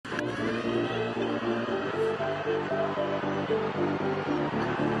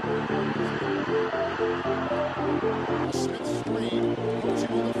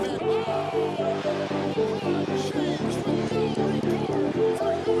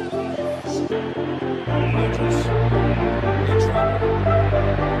Rodgers in trouble.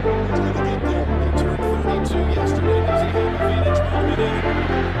 He's going to get there. He turned 32 yesterday. Does he have a vintage moment in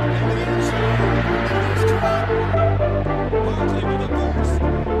the end zone? It is caught. Barkley with a burst.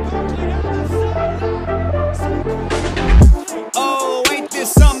 Barkley down the sideline. Oh, ain't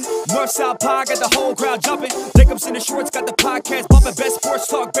this something? NorthSouth Pod got the whole crowd jumping. Jacobs and DeShorts got the podcast bumping. Best sports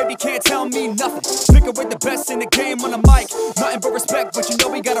talk, baby, can't tell me nothing. Picking with the best in the game on the mic. Nothing but respect, but you know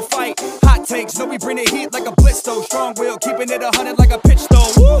we gotta fight. Hot takes, know we bring the heat like a blitz though. Strong will, keeping it 100 like a pitch though.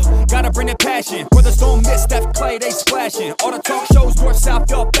 Woo! Gotta bring the passion. Brothers don't miss Steph Clay, they splashing. All the talk shows, NorthSouth,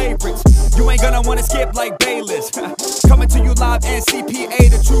 your favorites. You ain't gonna wanna skip like Bayless. Coming to you live NCAA.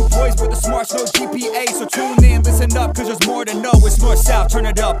 The two boys with the smarts, no GPA. So tune in, listen up, cause there's more to know. It's NorthSouth, turn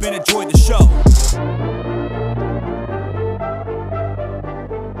it up and enjoy the show.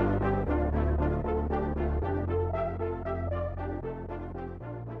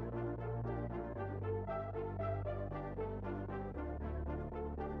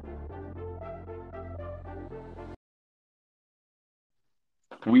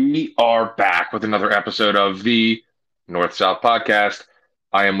 We are back with another episode of the North-South podcast.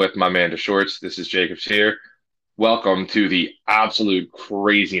 I am with my man DeShorts. This is Jacobs here. Welcome to the absolute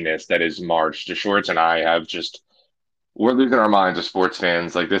craziness that is March. DeShorts and I we're losing our minds as sports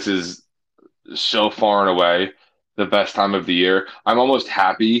fans. Like, this is so far and away the best time of the year. I'm almost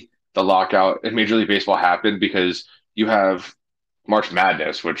happy the lockout in Major League Baseball happened because you have March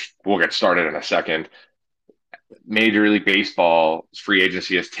Madness, which we'll get started in a second. Major League Baseball free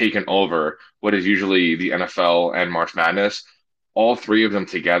agency has taken over what is usually the NFL and March Madness. All three of them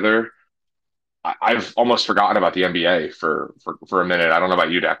together. I've almost forgotten about the NBA for a minute. I don't know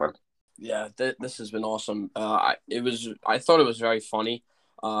about you, Declan. Yeah, this has been awesome. I thought it was very funny.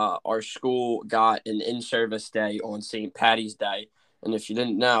 Our school got an in-service day on St. Patty's Day, and if you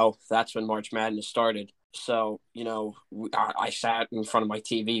didn't know, that's when March Madness started. So, I sat in front of my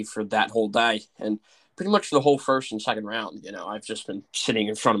TV for that whole day, and pretty much the whole first and second round, I've just been sitting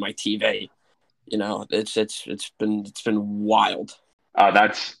in front of my TV. It's been wild.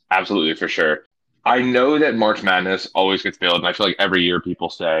 That's absolutely for sure. I know that March Madness always gets billed, and I feel like every year people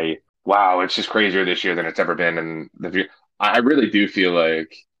say, wow, it's just crazier this year than it's ever been. And I really do feel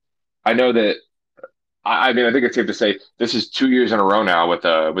like, I know that, I think it's safe to say this is 2 years in a row now with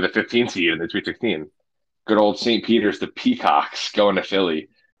a 15 seed in the Sweet 16. Good old St. Peter's, the Peacocks going to Philly.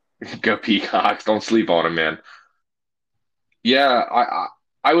 Go Peacocks. Don't sleep on them, man. Yeah,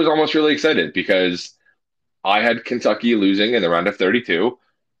 I was almost really excited because I had Kentucky losing in the round of 32.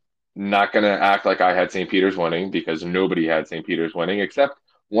 Not going to act like I had St. Peter's winning because nobody had St. Peter's winning except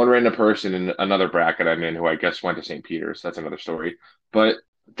one random person in another bracket I'm in who I guess went to St. Peter's. That's another story. But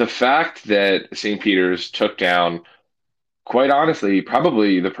the fact that St. Peter's took down, quite honestly,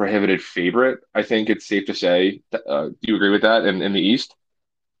 probably the prohibited favorite, I think it's safe to say. Do you agree with that in the East?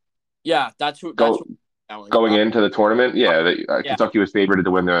 Yeah, that's who. Going into the tournament. Yeah, Kentucky was favored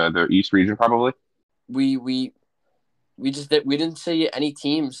to win the East region, probably. We didn't see any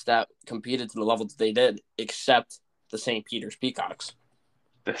teams that competed to the level that they did, except the St. Peter's Peacocks.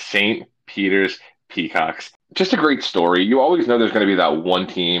 The St. Peter's Peacocks. Just a great story. You always know there's going to be that one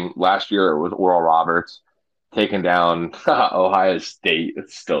team. Last year it was Oral Roberts taking down Ohio State.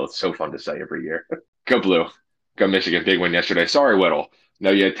 It's so fun to say every year. Go Blue. Go Michigan. Big win yesterday. Sorry, Whittle. No,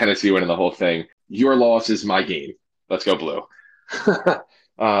 you had Tennessee winning the whole thing. Your loss is my game. Let's go Blue.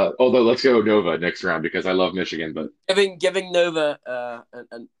 Although let's go Nova next round because I love Michigan. But giving Nova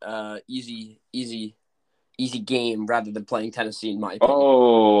an easy game rather than playing Tennessee, in my opinion.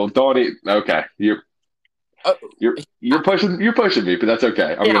 Oh, don't okay. You're pushing me, but that's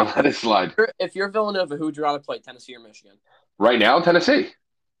okay. I'm gonna let it slide. If you're Villanova, who would you rather play, Tennessee or Michigan? Right now, Tennessee.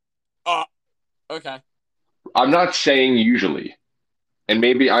 Okay. I'm not saying usually. And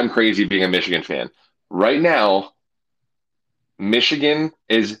maybe I'm crazy being a Michigan fan. Right now, Michigan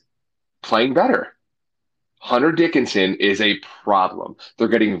is playing better. Hunter Dickinson is a problem. They're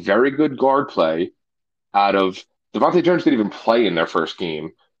getting very good guard play out of Devontae Jones didn't even play in their first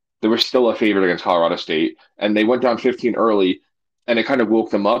game. They were still a favorite against Colorado State, and they went down 15 early, and it kind of woke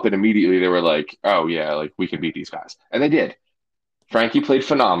them up, and immediately they were like, oh, yeah, like we can beat these guys. And they did. Frankie played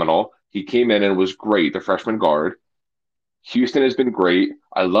phenomenal. He came in and was great, the freshman guard. Houston has been great.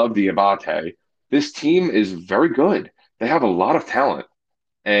 I love Diabate. This team is very good. They have a lot of talent.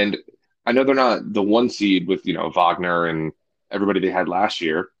 And I know they're not the one seed with, Wagner and everybody they had last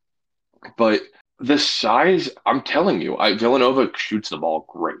year. But the size, I'm telling you, Villanova shoots the ball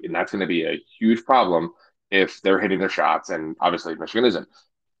great. And that's going to be a huge problem if they're hitting their shots. And obviously Michigan isn't.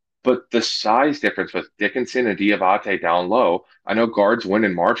 But the size difference with Dickinson and Diabate down low, I know guards win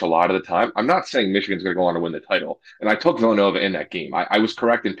in March a lot of the time. I'm not saying Michigan's going to go on to win the title. And I took Villanova in that game. I was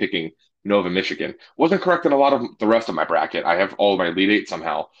correct in picking Nova Michigan. Wasn't correct in a lot of the rest of my bracket. I have all of my Elite Eight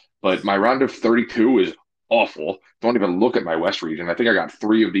somehow. But my round of 32 is awful. Don't even look at my West region. I think I got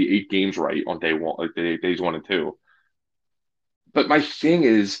 3 of the 8 games right on day one, like days 1 and 2. But my thing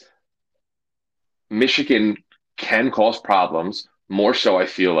is, Michigan can cause problems more so, I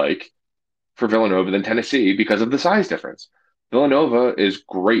feel like, for Villanova than Tennessee because of the size difference. Villanova is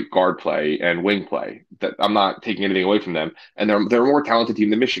great guard play and wing play. That I'm not taking anything away from them, and they're a more talented team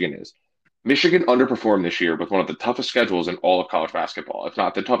than Michigan is. Michigan underperformed this year with one of the toughest schedules in all of college basketball, if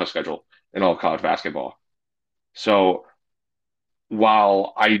not the toughest schedule in all of college basketball. So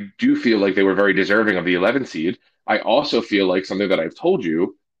while I do feel like they were very deserving of the 11 seed, I also feel like something that I've told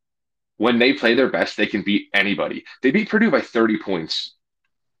you, when they play their best, they can beat anybody. They beat Purdue by 30 points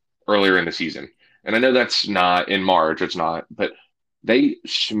earlier in the season. And I know that's not in March, it's not, but they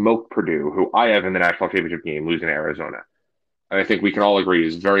smoked Purdue, who I have in the national championship game, losing to Arizona. And I think we can all agree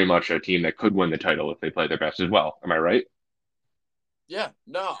is very much a team that could win the title if they play their best as well. Am I right? Yeah,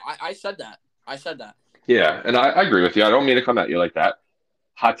 no, I said that. I said that. Yeah, and I agree with you. I don't mean to come at you like that.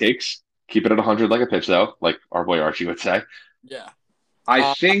 Hot takes, keep it at 100 like a pitch, though, like our boy Archie would say. Yeah.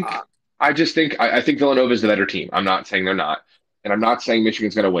 I think, I think Villanova is the better team. I'm not saying they're not. And I'm not saying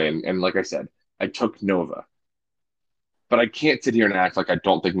Michigan's going to win. And like I said, I took Nova. But I can't sit here and act like I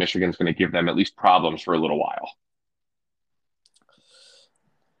don't think Michigan's going to give them at least problems for a little while.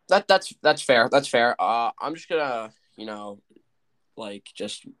 That's fair. That's fair. I'm just gonna,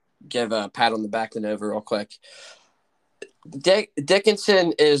 just give a pat on the back to Nova real quick.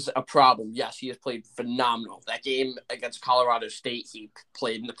 Dickinson is a problem. Yes, he has played phenomenal. That game against Colorado State, he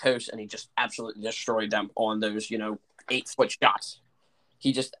played in the post and he just absolutely destroyed them on those, 8-foot shots.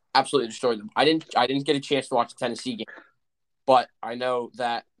 He just absolutely destroyed them. I didn't get a chance to watch the Tennessee game, but I know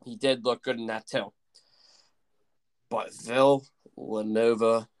that he did look good in that too. But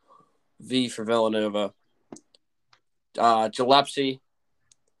Villanova, V for Villanova. Gillespie,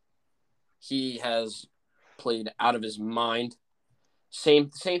 he has played out of his mind. Same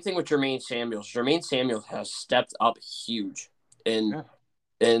thing with Jermaine Samuels. Jermaine Samuels has stepped up huge in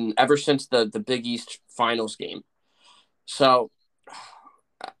ever since the Big East Finals game. So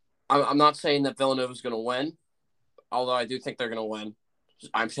I'm not saying that Villanova's going to win, although I do think they're going to win.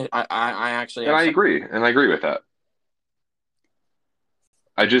 I actually and I agree with that.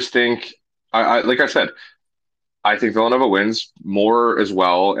 I just think I like I said, I think Villanova wins more as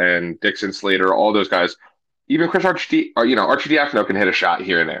well, and Dixon, Slater, all those guys. Even Chris Archidiakono can hit a shot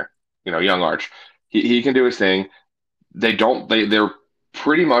here and there. Young Arch, he can do his thing. They're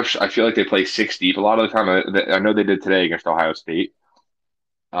pretty much. I feel like they play 6 deep a lot of the time. I know they did today against Ohio State.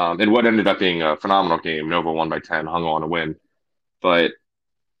 And what ended up being a phenomenal game. Nova won by 10, hung on to win. But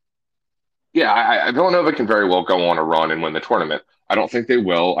yeah, Villanova can very well go on a run and win the tournament. I don't think they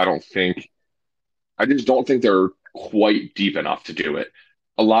will. I just don't think they're quite deep enough to do it.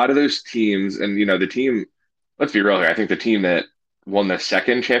 A lot of those teams, and the team, let's be real here, I think the team that won the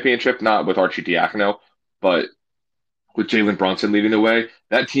second championship, not with Archie Diacono, but with Jalen Brunson leading the way,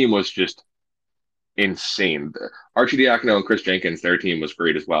 that team was just insane. Archie Diacono and Chris Jenkins, their team was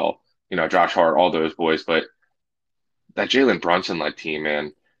great as well. Josh Hart, all those boys, but that Jalen Brunson led team,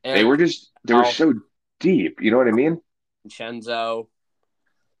 man, and they were so deep. You know what I mean? Vincenzo.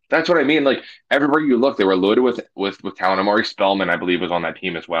 That's what I mean. Like everywhere you look, they were loaded with talent. Amari Spellman, I believe, was on that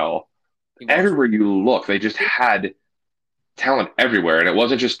team as well. Everywhere you look, they just had talent everywhere, and it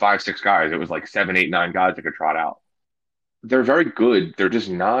wasn't just 5, 6 guys. It was like 7, 8, 9 guys that could trot out. They're very good. They're just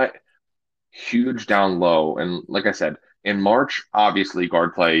not huge down low. And like I said, in March, obviously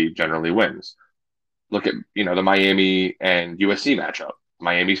guard play generally wins. Look at the Miami and USC matchup.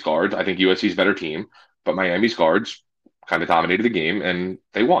 Miami's guards, I think USC's better team, but Miami's guards kind of dominated the game and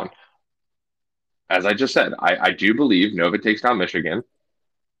they won. As I just said, I do believe Nova takes down Michigan,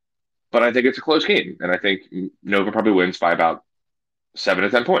 but I think it's a close game, and I think Nova probably wins by about 7 to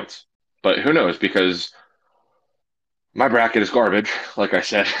 10 points. But who knows? Because my bracket is garbage, like I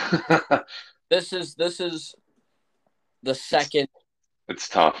said. This is the second. It's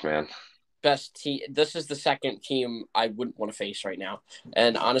tough, man. Best team. This is the second team I wouldn't want to face right now,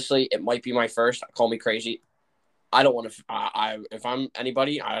 and honestly, it might be my first. Call me crazy. I don't want to. If I'm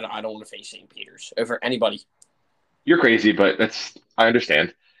anybody, I don't want to face St. Peter's over anybody. You're crazy, but I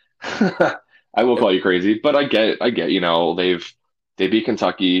understand. I will call you crazy, but I get. They beat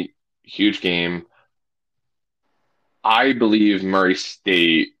Kentucky, huge game. I believe Murray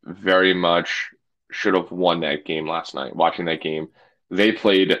State very much should have won that game last night. Watching that game, they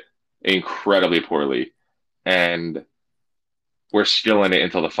played incredibly poorly, and we're still in it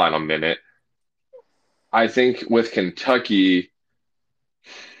until the final minute. I think with Kentucky,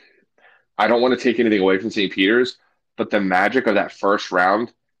 I don't want to take anything away from St. Peter's, but the magic of that first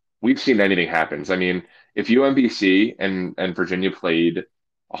round, we've seen anything happens. I mean, if UMBC and Virginia played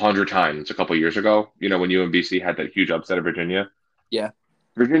 100 times a couple years ago, when UMBC had that huge upset of Virginia, Yeah.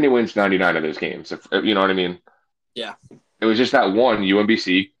 Virginia wins 99 of those games. If you know what I mean? Yeah. It was just that one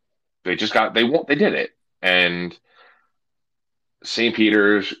UMBC. They did it. And St.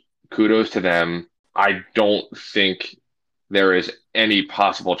 Peter's, kudos to them. I don't think there is any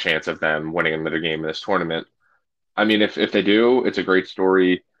possible chance of them winning another game in this tournament. I mean, if they do, it's a great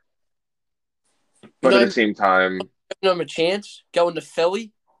story. But at the same time, giving them a chance going to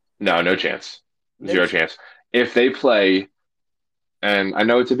Philly. no chance. Zero chance. If they play, and I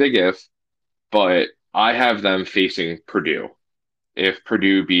know it's a big if, but I have them facing Purdue. If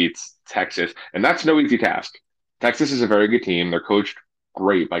Purdue beats Texas, and that's no easy task. Texas is a very good team. They're coached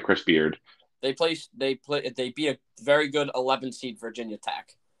great by Chris Beard. They beat a very good 11 seed Virginia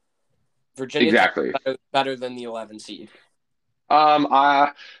Tech. Virginia Exactly. Tech better than the 11 seed.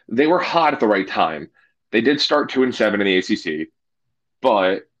 They were hot at the right time. They did start 2-7 in the ACC,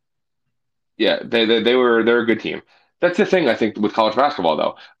 but yeah, they're a good team. That's the thing I think with college basketball,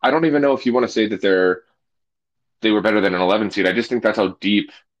 though. I don't even know if you want to say that they were better than an 11 seed. I just think that's how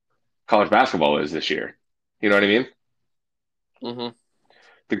deep college basketball is this year. You know what I mean? Mm-hmm.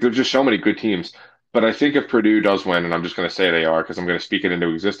 Like there's just so many good teams. But I think if Purdue does win, and I'm just going to say they are because I'm going to speak it into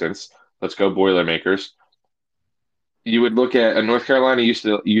existence. Let's go Boilermakers. You would look at a North Carolina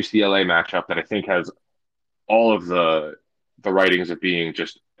UCLA matchup that I think has all of the writings of being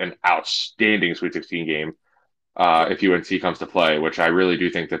just an outstanding Sweet 16 game. If UNC comes to play, which I really do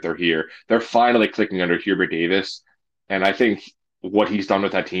think that they're here. They're finally clicking under Hubert Davis, and I think what he's done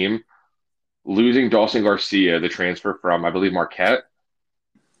with that team, losing Dawson Garcia, the transfer from I believe Marquette.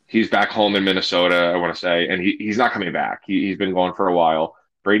 He's back home in Minnesota, I want to say, and he's not coming back. He's been gone for a while.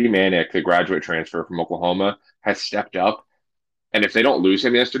 Brady Manick, the graduate transfer from Oklahoma, has stepped up. And if they don't lose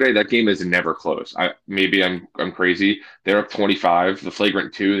him yesterday, that game is never close. Maybe I'm crazy. They're up 25. The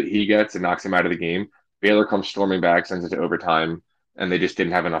flagrant two that he gets and knocks him out of the game. Baylor comes storming back, sends it to overtime, and they just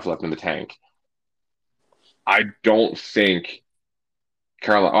didn't have enough left in the tank. I don't think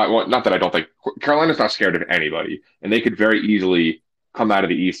Carolina. Well, not that I don't think Carolina's not scared of anybody, and they could very easily come out of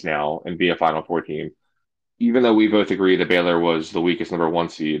the East now and be a Final Four team. Even though we both agree that Baylor was the weakest number one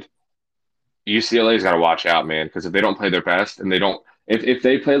seed, UCLA's got to watch out, man, because if they don't play their best and they don't, if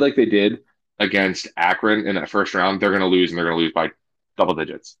they play like they did against Akron in that first round, they're going to lose and they're going to lose by double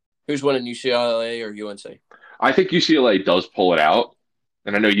digits. Who's winning, UCLA or UNC? I think UCLA does pull it out,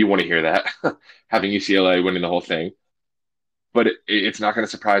 and I know you want to hear that, having UCLA winning the whole thing. But it's not going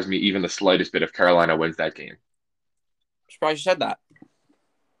to surprise me even the slightest bit if Carolina wins that game. I'm surprised you said that.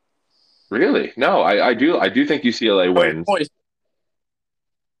 Really? No, I do think UCLA wins. Boys.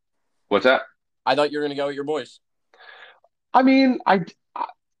 What's that? I thought you were going to go with your boys. I mean,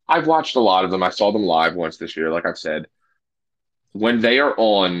 I've watched a lot of them. I saw them live once this year, like I've said. When they are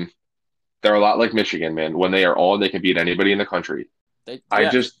on, they're a lot like Michigan, man. When they are on, they can beat anybody in the country. You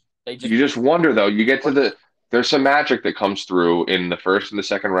just wonder though. You get to there's some magic that comes through in the first and the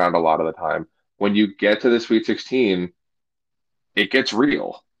second round a lot of the time. When you get to the Sweet 16, it gets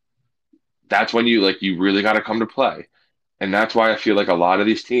real. That's when you really got to come to play. And that's why I feel like a lot of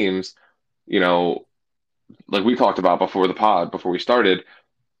these teams, like we talked about before the pod, before we started,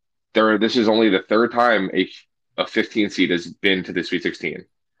 this is only the third time a 15 seed has been to the Sweet 16.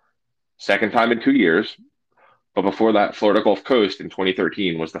 Second time in 2 years, but before that, Florida Gulf Coast in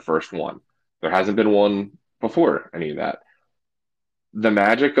 2013 was the first one. There hasn't been one before any of that. The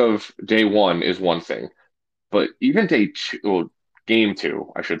magic of day one is one thing, but even game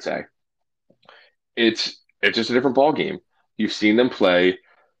two, I should say, it's just a different ball game. You've seen them play.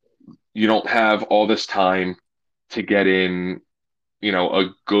 You don't have all this time to get in, a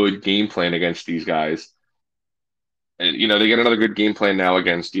good game plan against these guys. And, they get another good game plan now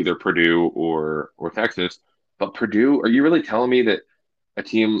against either Purdue or Texas. But Purdue, are you really telling me that a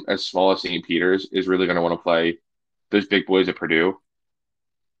team as small as St. Peter's is really going to want to play those big boys at Purdue?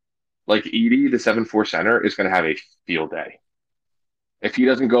 Like Edey, the 7'4" center, is going to have a field day. If he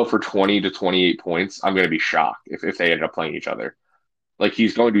doesn't go for 20 to 28 points, I'm going to be shocked if they end up playing each other. Like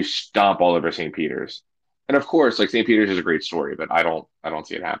he's going to stomp all over St. Peter's. And of course, like St. Peter's is a great story, but I don't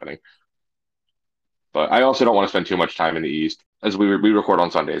see it happening. But I also don't want to spend too much time in the East, as we record on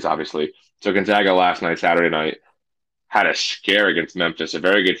Sundays, obviously. So Gonzaga last night, Saturday night, had a scare against Memphis, a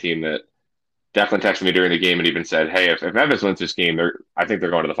very good team that Declan texted me during the game and even said, "Hey, if Memphis wins this game, I think they're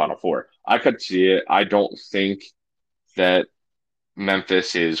going to the Final Four." I could see it. I don't think that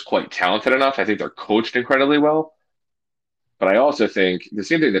Memphis is quite talented enough. I think they're coached incredibly well, but I also think the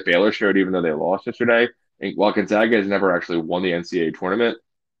same thing that Baylor showed, even though they lost yesterday. And while Gonzaga has never actually won the NCAA tournament,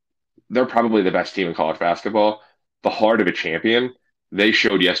 they're probably the best team in college basketball. The heart of a champion. They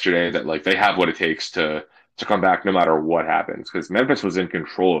showed yesterday that like they have what it takes to come back no matter what happens because Memphis was in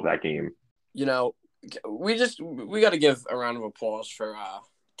control of that game. You know, we got to give a round of applause for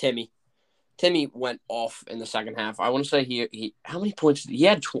Timmy. Timmy went off in the second half. I want to say he how many points did he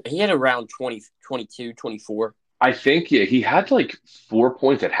had? He had around 20, 22, 24. I think he had like 4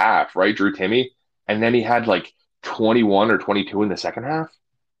 points at half, right, Drew Timmy, and then he had like 21 or 22 in the second half.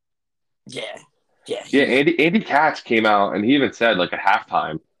 Yeah, yeah, Yeah, Andy Katz came out and he even said like at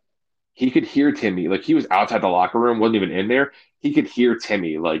halftime he could hear Timmy like he was outside the locker room, wasn't even in there. He could hear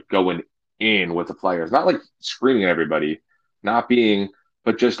Timmy like going in with the players, not like screaming at everybody, not being,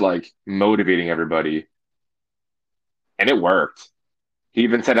 but just like motivating everybody, and it worked. He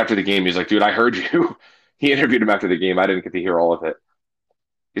even said after the game, he's like, "Dude, I heard you." He interviewed him after the game. I didn't get to hear all of it.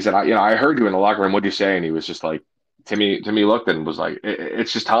 He said, I heard you in the locker room. What'd you say?" And he was just like, Timmy looked and was like,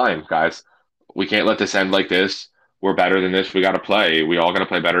 It's just time, guys. We can't let this end like this. We're better than this. We got to play. We all got to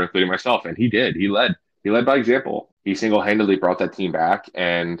play better, including myself." And he did. He led. He led by example. He single-handedly brought that team back.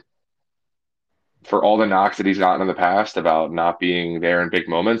 And for all the knocks that he's gotten in the past about not being there in big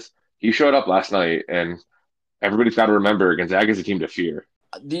moments, he showed up last night. And everybody's got to remember Gonzaga is a team to fear.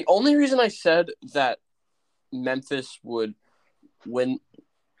 The only reason I said that Memphis would win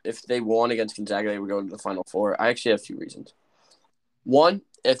if they won against Gonzaga, they would go into the Final Four. I actually have two reasons. One,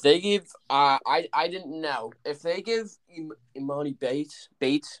 if they give I didn't know if they give Imani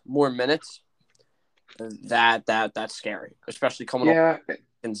Bates more minutes, that's scary, especially coming off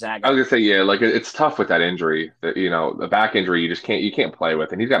Gonzaga. I was gonna say, yeah, like it's tough with that injury. That the back injury you can't play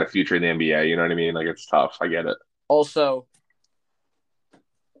with, and he's got a future in the NBA. You know what I mean? Like it's tough. I get it. Also,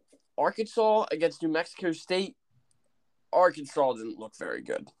 Arkansas against New Mexico State. Arkansas didn't look very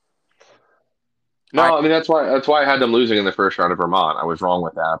good. No, I mean that's why I had them losing in the first round of Vermont. I was wrong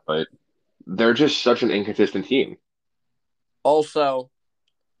with that, but they're just such an inconsistent team. Also,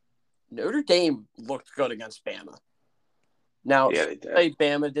 Notre Dame looked good against Bama. Now, Yeah, they did.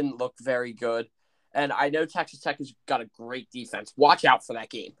 Bama didn't look very good, and I know Texas Tech has got a great defense. Watch out for that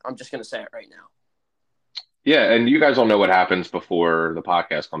game. I'm just going to say it right now. Yeah, and you guys all know what happens before the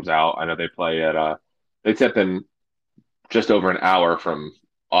podcast comes out. I know they play at they tip in just over an hour from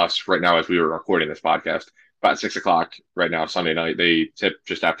us right now as we were recording this podcast. About 6 o'clock right now, Sunday night. They tip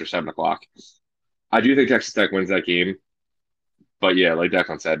just after 7 o'clock. I do think Texas Tech wins that game. But yeah, like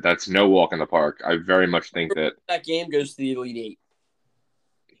Declan said, that's no walk in the park. I very much think That game goes to the Elite Eight.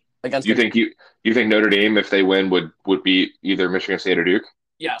 Against you think Notre Dame, if they win, would beat either Michigan State or Duke?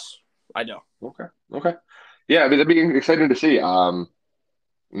 Yes, I do. Okay. Yeah, I mean that'd be exciting to see. An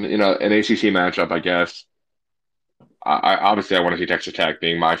ACC matchup, I guess. I obviously I want to see Texas Tech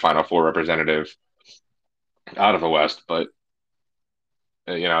being my Final Four representative out of the West, but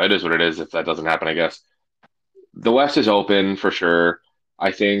it is what it is. If that doesn't happen, I guess the West is open for sure.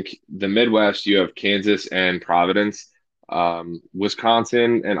 I think the Midwest, you have Kansas and Providence.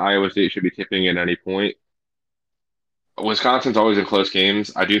 Wisconsin and Iowa State should be tipping at any point. Wisconsin's always in close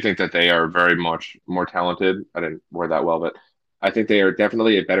games. I do think that they are very much more talented. I didn't word that well, but I think they are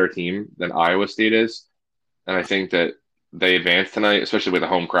definitely a better team than Iowa State is. And I think that they advanced tonight, especially with a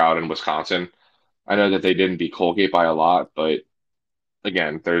home crowd in Wisconsin. I know that they didn't beat Colgate by a lot, but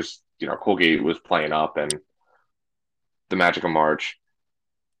again, Colgate was playing up and the magic of March.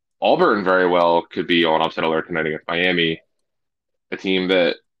 Auburn very well could be on upset alert tonight against Miami, a team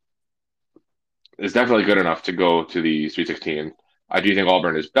that is definitely good enough to go to the Sweet 16. I do think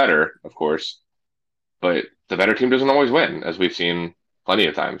Auburn is better, of course, but the better team doesn't always win, as we've seen plenty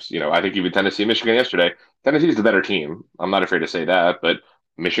of times. I think even Tennessee, Michigan yesterday. Tennessee's the better team. I'm not afraid to say that, but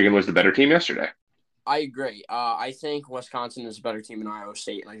Michigan was the better team yesterday. I agree. I think Wisconsin is a better team than Iowa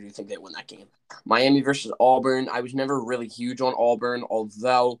State, and I do think they win that game. Miami versus Auburn. I was never really huge on Auburn,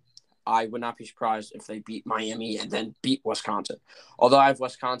 although I would not be surprised if they beat Miami and then beat Wisconsin. Although I have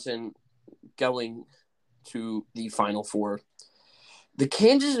Wisconsin going to the Final Four. The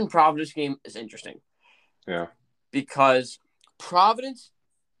Kansas and Providence game is interesting. Yeah. Because Providence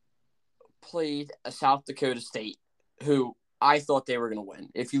played a South Dakota State who I thought they were going to win.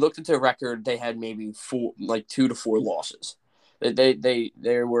 If you looked at their record, they had maybe 2 to 4 losses. They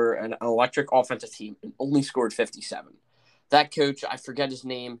were an electric offensive team and only scored 57. That coach, I forget his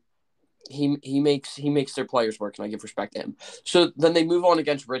name, he makes their players work, and I give respect to him. So then they move on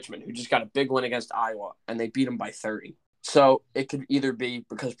against Richmond, who just got a big win against Iowa, and they beat them by 30. So it could either be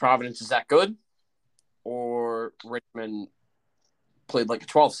because Providence is that good, or Richmond played like a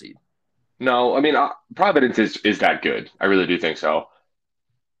 12 seed. No, I mean Providence is that good. I really do think so.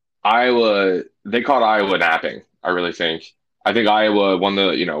 Iowa, they caught Iowa napping. I really think. I think Iowa won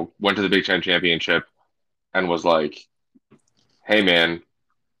went to the Big Ten championship and was like, "Hey, man,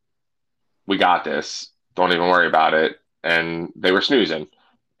 we got this. Don't even worry about it." And they were snoozing,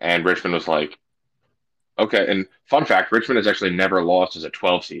 and Richmond was like, "Okay." And fun fact, Richmond has actually never lost as a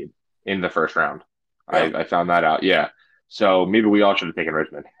 12 seed in the first round. Really? I found that out. Yeah. So maybe we all should have taken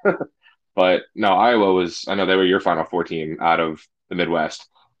Richmond. But no, Iowa was. I know they were your Final Four team out of the Midwest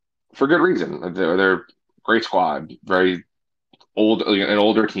for good reason. They're a great squad, very an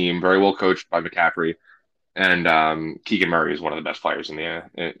older team, very well coached by McCaffrey, and Keegan Murray is one of the best players in the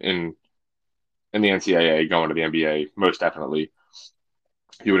NCAA going to the NBA, most definitely.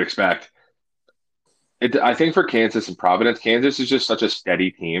 You would expect. I think for Kansas and Providence, Kansas is just such a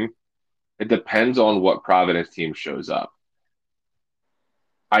steady team. It depends on what Providence team shows up.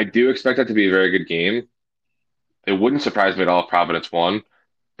 I do expect that to be a very good game. It wouldn't surprise me at all if Providence won,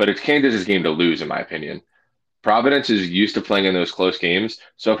 but it's Kansas's game to lose, in my opinion. Providence is used to playing in those close games,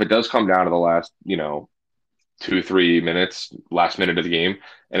 so if it does come down to the last, 2, 3 minutes, last minute of the game,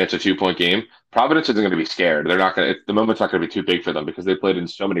 and it's a 2-point game, Providence isn't going to be scared. They're not going to. The moment's not going to be too big for them because they played in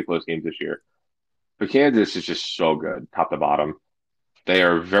so many close games this year. But Kansas is just so good, top to bottom. They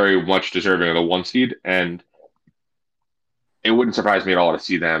are very much deserving of the 1 seed, and it wouldn't surprise me at all to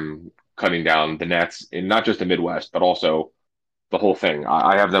see them cutting down the Nets in not just the Midwest, but also the whole thing.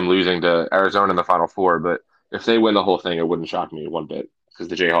 I have them losing to Arizona in the Final Four, but if they win the whole thing, it wouldn't shock me one bit because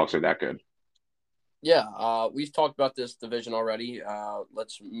the Jayhawks are that good. Yeah, we've talked about this division already.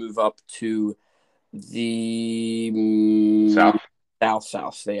 Let's move up to the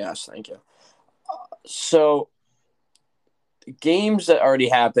South. Yes, thank you. So the games that already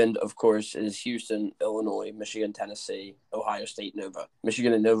happened, of course, is Houston, Illinois, Michigan, Tennessee, Ohio State, Nova.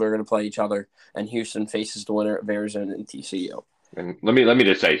 Michigan and Nova are going to play each other, and Houston faces the winner of Arizona and TCU. And let me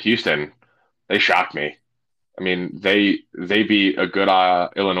just say, Houston, they shocked me. I mean, they beat a good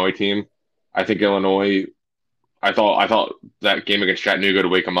Illinois team. I think Illinois. I thought that game against Chattanooga to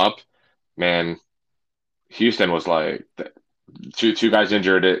wake them up, man. Houston was like two guys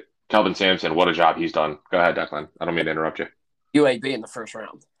injured. Kelvin Sampson, what a job he's done. Go ahead, Declan. I don't mean to interrupt you. UAB in the first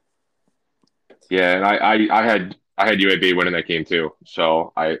round. Yeah, and I had UAB winning that game too.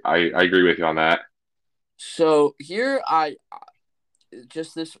 So I agree with you on that. So here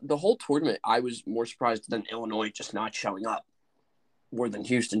the whole tournament, I was more surprised than Illinois just not showing up more than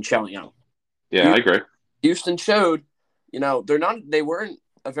Houston showing up. Yeah, I agree. Houston showed, they weren't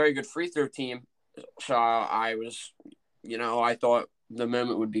a very good free throw team. So I was, I thought the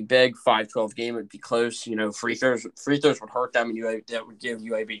moment would be big, 5-12 game would be close. Free throws would hurt them, and that would give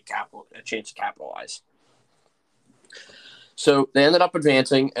UAB a chance to capitalize. So they ended up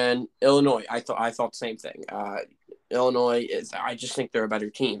advancing, and Illinois, I thought the same thing. Illinois I just think they're a better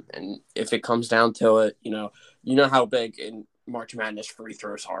team, and if it comes down to it, you know how big in March Madness free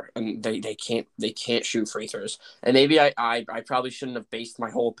throws are, and they can't shoot free throws. And maybe I probably shouldn't have based my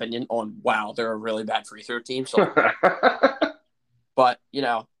whole opinion on they're a really bad free throw team. So, but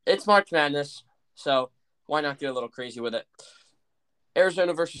it's March Madness, so why not get a little crazy with it?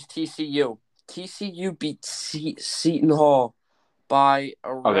 Arizona versus TCU. TCU beat Seton Hall by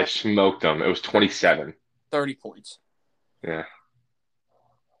they smoked them. It was 27. 30 points. Yeah.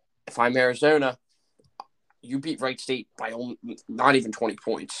 If I'm Arizona, you beat Wright State by not even 20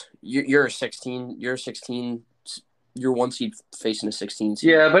 points. You're a 16. You're 1 seed facing a 16 seed.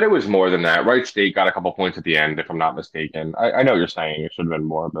 Yeah, but it was more than that. Wright State got a couple points at the end, if I'm not mistaken. I know what you're saying. It should have been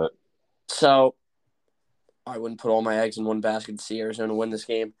more, but so I wouldn't put all my eggs in one basket to see Arizona win this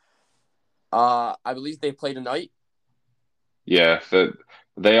game. I believe they play tonight. Yeah,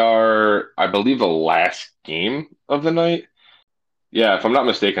 they are, I believe, the last game of the night. Yeah, if I'm not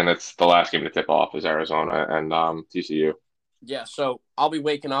mistaken, it's the last game to tip off is Arizona and TCU. Yeah, so I'll be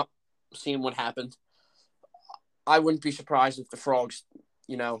waking up, seeing what happens. I wouldn't be surprised if the Frogs,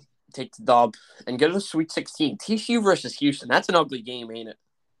 take the dub and get to the Sweet 16. TCU versus Houston. That's an ugly game, ain't it?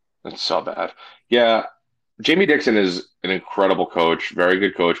 That's so bad. Yeah, Jamie Dixon is an incredible coach, very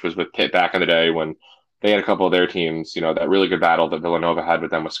good coach. Was with Pitt back in the day when they had a couple of their teams, that really good battle that Villanova had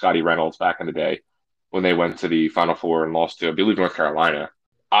with them with Scotty Reynolds back in the day when they went to the Final Four and lost to, I believe, North Carolina.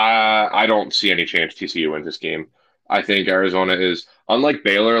 I don't see any chance TCU wins this game. I think Arizona is, unlike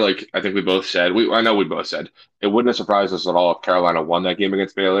Baylor, like I think we both said, I know we both said, it wouldn't have surprised us at all if Carolina won that game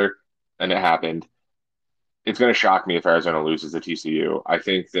against Baylor and it happened. It's going to shock me if Arizona loses to TCU. I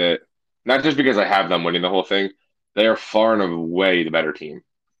think that not just because I have them winning the whole thing, they are far and away the better team.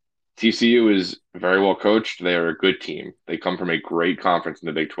 TCU is very well coached. They are a good team. They come from a great conference in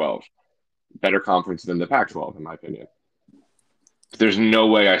the Big 12, better conference than the Pac 12, in my opinion. There's no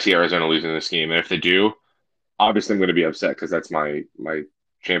way I see Arizona losing this game. And if they do, obviously I'm going to be upset because that's my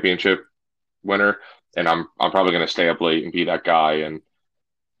championship winner. And I'm probably going to stay up late and be that guy and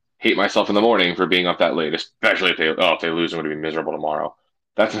hate myself in the morning for being up that late, especially if they lose, I'm going to be miserable tomorrow.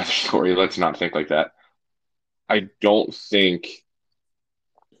 That's another story. Let's not think like that. I don't think.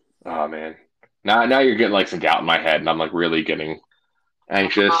 Oh man, now you're getting like some doubt in my head, and I'm like really getting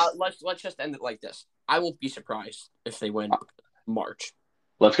anxious. Let's just end it like this. I won't be surprised if they win March.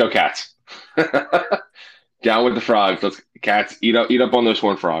 Let's go, Cats. Down with the frogs. Let's Cats eat up on those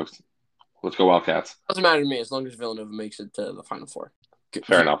horned frogs. Let's go, Wildcats. Doesn't matter to me as long as Villanova makes it to the Final Four.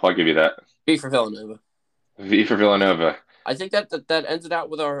 Fair enough. I'll give you that. V for Villanova. V for Villanova. I think that ends it out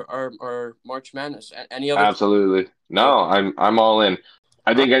with our March Madness. Any other? Absolutely. No, I'm all in.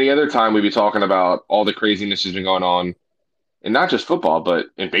 I think any other time we'd be talking about all the craziness has been going on, and not just football, but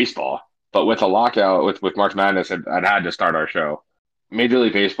in baseball. But with a lockout, with March Madness, I'd had to start our show. Major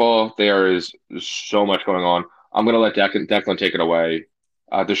League Baseball, there is so much going on. I'm going to let Declan take it away.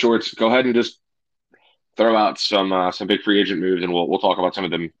 DeShorts, go ahead and just throw out some big free agent moves, and we'll talk about some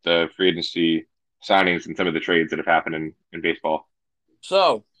of the free agency signings and some of the trades that have happened in baseball.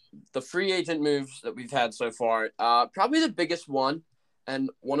 So, the free agent moves that we've had so far, probably the biggest one,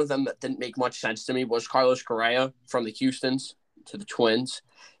 and one of them that didn't make much sense to me, was Carlos Correa from the Houstons to the Twins.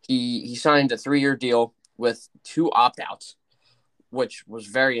 He signed a 3-year deal with 2 opt-outs, which was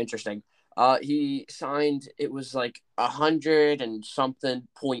very interesting. He signed, it was like 100 and something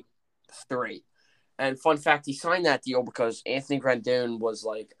 .3. And fun fact, he signed that deal because Anthony Rendon was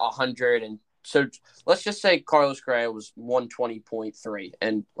like 100. And so let's just say Carlos Correa was 120.3.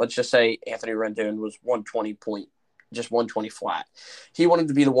 And let's just say Anthony Rendon was 120 flat. He wanted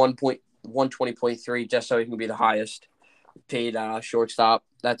to be the 120.3 just so he can be the highest paid shortstop.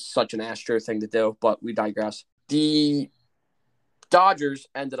 That's such an Astro thing to do, but we digress. The Dodgers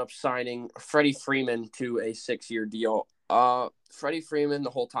ended up signing Freddie Freeman to a 6-year deal. Freddie Freeman, the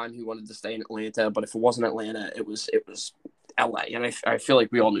whole time he wanted to stay in Atlanta, but if it wasn't Atlanta, it was LA, and I feel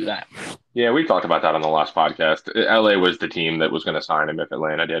like we all knew that. Yeah, we talked about that on the last podcast. LA was the team that was going to sign him if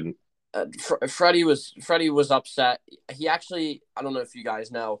Atlanta didn't. Freddie was upset. He actually, I don't know if you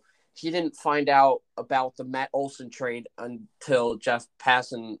guys know, he didn't find out about the Matt Olson trade until Jeff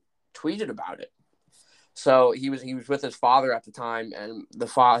Passan tweeted about it. So he was with his father at the time, and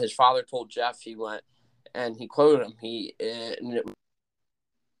his father told Jeff. He went and he quoted him.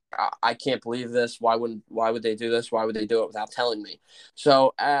 I can't believe this. Why would they do this? Why would they do it without telling me?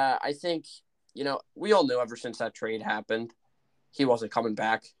 So I think we all knew ever since that trade happened, he wasn't coming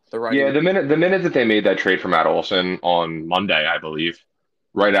back. The minute that they made that trade for Matt Olson on Monday, I believe,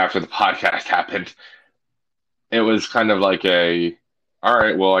 right after the podcast happened, it was kind of like all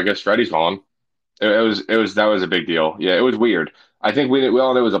right, well, I guess Freddie's gone. That was a big deal. Yeah, it was weird. I think we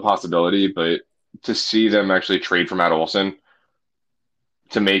all knew it was a possibility, but to see them actually trade for Matt Olson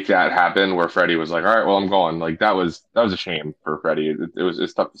to make that happen, where Freddie was like, "All right, well, I'm gone." Like that was a shame for Freddie.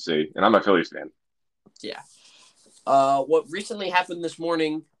 It's tough to see, and I'm a Phillies fan. Yeah. What recently happened this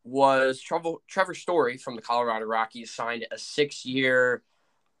morning was Trevor Story from the Colorado Rockies signed a 6-year.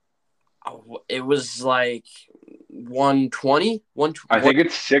 It was like 120. I think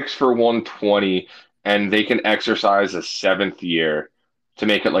it's 6 for 120, and they can exercise a 7th year to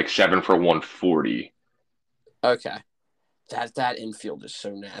make it like 7 for 140. Okay, that infield is so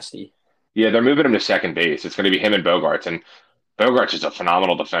nasty. Yeah, they're moving him to second base. It's going to be him and Bogarts, and Bogarts is a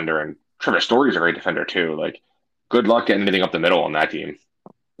phenomenal defender, and Trevor Story's a great defender too. Like, good luck getting anything up the middle on that team.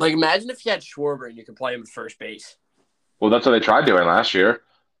 Like, imagine if you had Schwarber and you could play him at first base. Well, that's what they tried doing last year.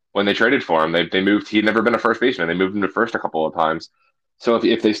 When they traded for him, they moved. He'd never been a first baseman. They moved him to first a couple of times. So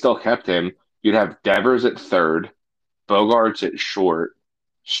if they still kept him, you'd have Devers at third, Bogarts at short,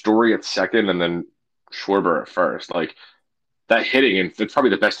 Story at second, and then Schwarber at first. Like that hitting, and it's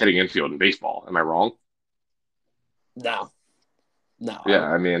probably the best hitting infield in baseball. Am I wrong? No. Yeah,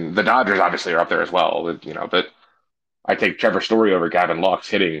 I mean the Dodgers obviously are up there as well. But I take Trevor Story over Gavin Lux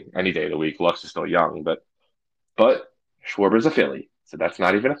hitting any day of the week. Lux is still young, but Schwarber's a Philly. So that's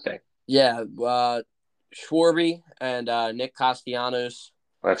not even a thing. Yeah, Schwarby and Nick Castellanos.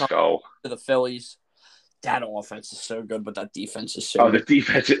 Let's go. To the Phillies. That offense is so good, but that defense is so good. The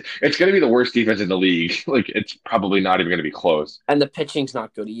defense. It's going to be the worst defense in the league. Like, it's probably not even going to be close. And the pitching's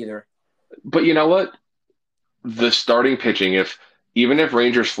not good either. But you know what? The starting pitching, if even if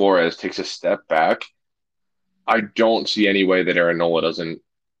Rangers Flores takes a step back, I don't see any way that Aaron Nola doesn't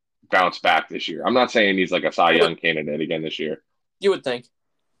bounce back this year. I'm not saying he's like a Cy You would, Young candidate again this year, you would think.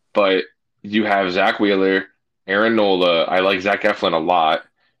 but you have Zach Wheeler, Aaron Nola. I like Zach Eflin a lot.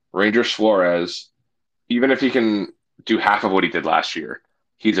 Rangers Flores, even if he can do half of what he did last year,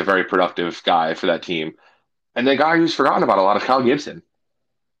 he's a very productive guy for that team. And the guy who's forgotten about a lot is Kyle Gibson.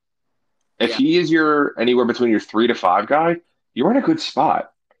 If Yeah, he is your anywhere between your 3 to 5 guy, you're in a good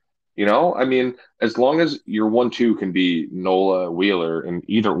spot. You know, I mean, as long as your 1-2 can be Nola, Wheeler in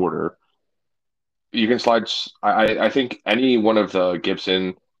either order, you can slide. I think any one of the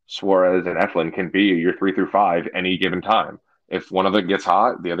Gibson, Suarez, and Eflin can be your 3 through 5 any given time. If one of them gets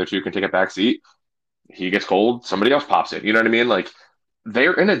hot, the other two can take a back seat. He gets cold, somebody else pops it. You know what I mean? Like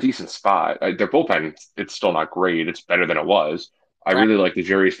they're in a decent spot. Their bullpen, it's still not great. It's better than it was. I right. really like the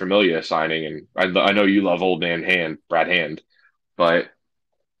Juris Familia signing, and I know you love old man Hand, Brad Hand, but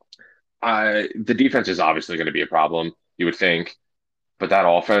the defense is obviously going to be a problem. You would think, but that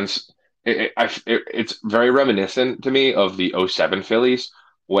offense, it's very reminiscent to me of the '07 Phillies,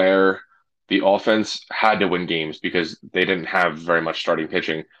 where the offense had to win games because they didn't have very much starting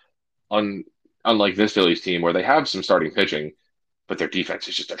pitching. Un, Unlike this Phillies team, where they have some starting pitching, but their defense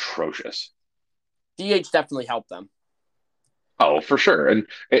is just atrocious. DH definitely helped them. Oh, for sure, and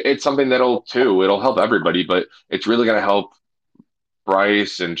it's something that'll too. It'll help everybody, but it's really going to help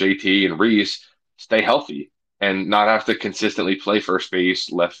Bryce and JT and Reese stay healthy and not have to consistently play first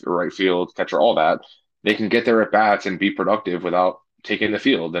base, left or right field, catcher, all that. They can get their at bats and be productive without taking the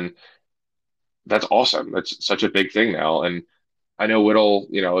field. And that's awesome. That's such a big thing now. And I know Whittle,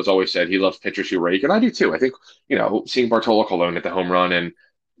 has always said he loves pitchers who rake, and I do too. I think, seeing Bartolo Colon hit the home run and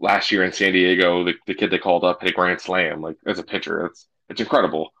last year in San Diego, the kid they called up hit a grand slam, like as a pitcher. It's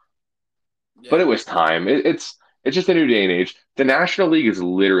incredible. But Yeah. it was time. It's just a new day and age. The National League is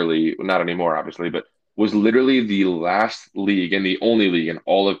literally not anymore, obviously, but was literally the last league and the only league in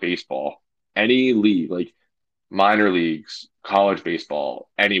all of baseball. Any league, like minor leagues, college baseball,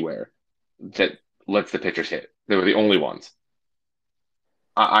 anywhere that lets the pitchers hit. They were the only ones.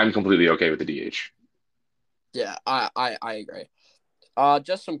 I'm completely okay with the DH. Yeah, I agree.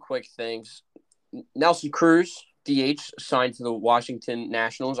 Just some quick things. Nelson Cruz, DH, signed to the Washington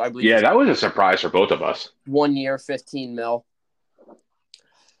Nationals. I believe Yeah, it's that was a surprise for both of us. 1 year, 15 mil.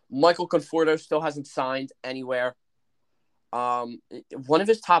 Michael Conforto still hasn't signed anywhere. One of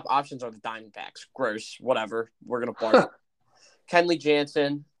his top options are the Diamondbacks. Gross, whatever. We're gonna bark. Kenley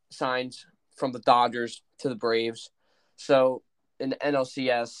Jansen signs from the Dodgers to the Braves. So in the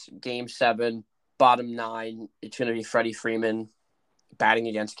NLCS Game 7, bottom 9, it's gonna be Freddie Freeman batting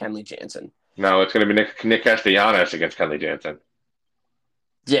against Kenley Jansen. No, it's going to be Nick Castellanos against Kenley Jansen.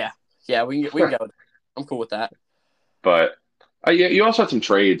 Yeah, we can go. I'm cool with that. But yeah, you also had some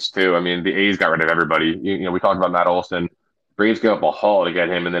trades too. I mean, the A's got rid of everybody. We talked about Matt Olson. Braves gave up a haul to get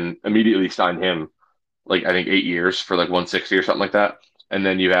him, and then immediately signed him. Like I think 8 years for like 160 or something like that. And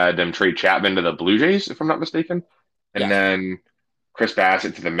then you had them trade Chapman to the Blue Jays, if I'm not mistaken. And Yeah. then Chris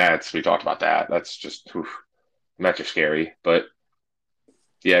Bassett to the Mets. We talked about that. That's just Mets are scary. But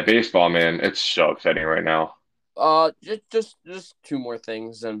yeah, baseball, man, it's so exciting right now. Just two more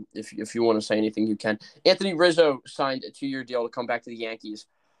things, and if you want to say anything, you can. Anthony Rizzo signed a 2-year deal to come back to the Yankees.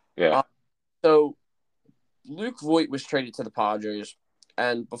 Yeah. So Luke Voit was traded to the Padres,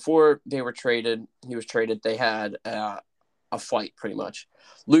 and before he was traded, they had a fight pretty much.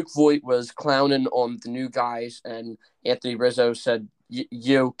 Luke Voit was clowning on the new guys, and Anthony Rizzo said,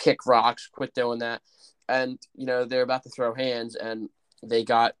 "You kick rocks, quit doing that." And they're about to throw hands, and they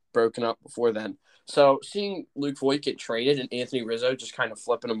got broken up before then. So seeing Luke Voit get traded and Anthony Rizzo just kind of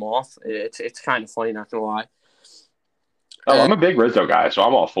flipping him off, it's kind of funny, not gonna lie. Oh, And I'm a big Rizzo guy, so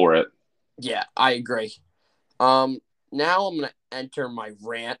I'm all for it. yeah, I agree. Now I'm gonna enter my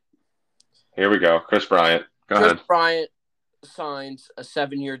rant. Here we go. Chris Bryant. Go Chris ahead. Bryant signs a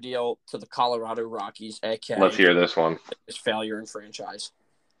 7-year deal to the Colorado Rockies, Let's aka hear this one. his failure in franchise.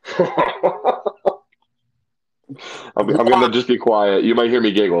 I'm going to just be quiet. You might hear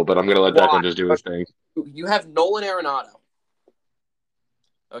me giggle, but I'm going to let Why? Declan just do his thing. You have Nolan Arenado,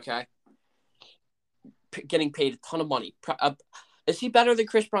 okay, getting paid a ton of money. Is he better than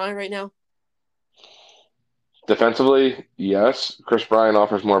Chris Bryant right now? Defensively, yes. Chris Bryant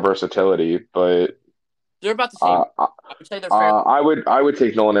offers more versatility, but They're about the same. I would say they're fair. I would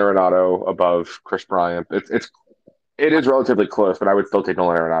take Nolan Arenado above Chris Bryant. It is relatively close, but I would still take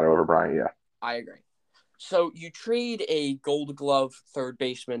Nolan Arenado over Bryant. Yeah. I agree. So you trade a Gold Glove third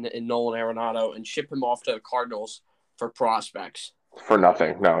baseman in Nolan Arenado and ship him off to the Cardinals for prospects. For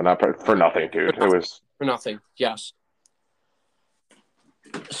nothing. No, not for nothing, dude. It was For nothing. Yes.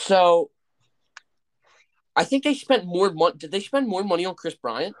 So I think they spent more money. Did they spend more money on Chris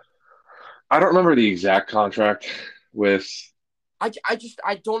Bryant? I don't remember the exact contract with. I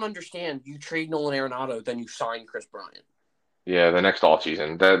don't understand. You trade Nolan Arenado, then you sign Chris Bryant. Yeah, the next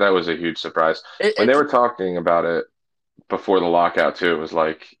offseason. That was a huge surprise. When they It's were talking about it before the lockout too, it was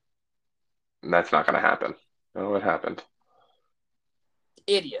like that's not going to happen. Oh, it happened.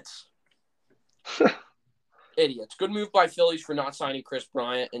 idiots. Idiots. Good move by Phillies for not signing Chris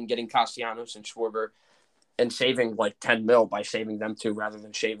Bryant and getting Castellanos and Schwarber and saving like 10 mil by saving them two rather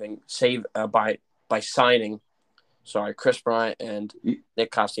than by signing Chris Bryant and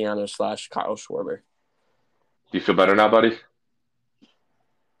Nick Castellanos / Kyle Schwarber. Do you feel better now, buddy?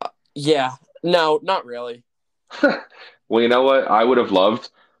 Yeah. No, not really. Well, you know what? I would have loved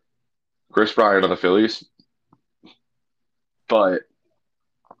Chris Bryant on the Phillies, but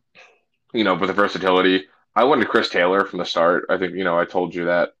with the versatility, I wanted Chris Taylor from the start. I think, I told you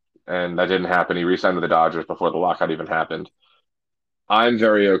that, and that didn't happen. He re-signed with the Dodgers before the lockout even happened. I'm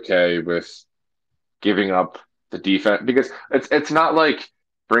very okay with giving up the defense because it's not like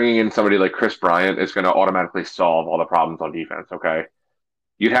bringing in somebody like Chris Bryant is going to automatically solve all the problems on defense. Okay,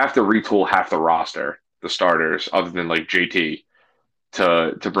 you'd have to retool half the roster, the starters, other than like JT,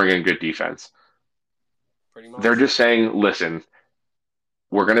 to bring in good defense. Pretty much. They're just saying, listen,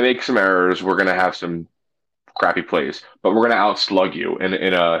 we're going to make some errors, we're going to have some crappy plays, but we're going to outslug you in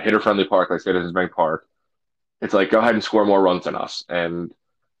a hitter-friendly park like Citizens Bank Park. It's like, go ahead and score more runs than us. And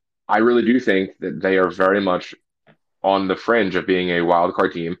I really do think that they are very much on the fringe of being a wild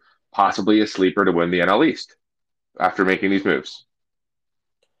card team, possibly a sleeper to win the NL East after making these moves.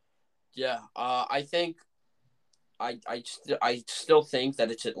 Yeah, I think I still think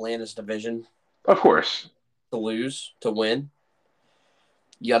that it's Atlanta's division Of course. to lose, to win.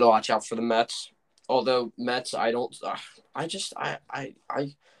 You got to watch out for the Mets. Although Mets, I don't.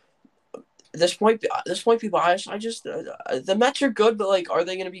 This might be biased. The Mets are good, but like, are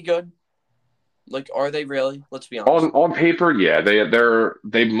they going to be good? Like, are they really? Let's be honest. On paper, yeah,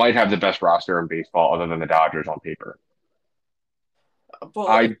 they might have the best roster in baseball other than the Dodgers on paper. But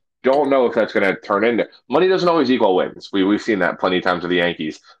I don't know if that's going to turn into money doesn't always equal wins. We've seen that plenty of times with the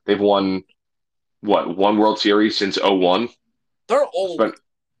Yankees. They've won one World Series since '01. they're old.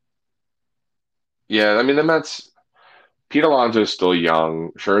 Yeah, I mean the Mets. Pete Alonso's still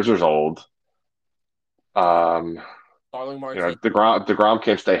young. Scherzer's old. Starling Marte. DeGrom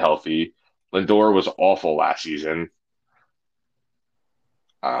can't stay healthy. Lindor was awful last season.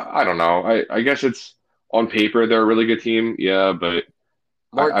 I don't know. I guess it's on paper they're a really good team. Yeah, but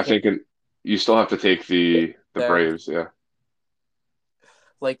I think you still have to take the Braves. Yeah.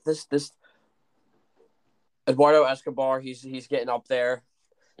 Like this Eduardo Escobar, he's getting up there.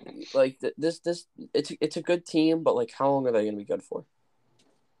 Like it's a good team, but like how long are they going to be good for?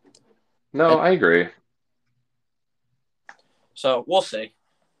 No, I agree. So we'll see.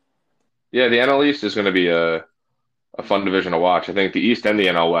 Yeah, the NL East is going to be a fun division to watch. I think the East and the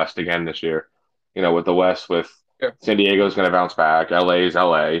NL West again this year. With the West, with Sure. San Diego's going to bounce back. LA's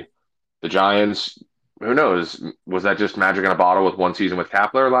LA. The Giants, who knows? Was that just magic in a bottle with one season with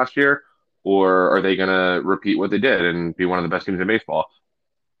Kapler last year? Or are they going to repeat what they did and be one of the best teams in baseball?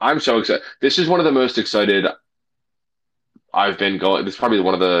 I'm so excited. This is one of the most excited I've been going. This is probably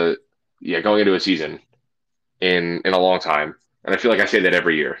one of the, going into a season in a long time. And I feel like I say that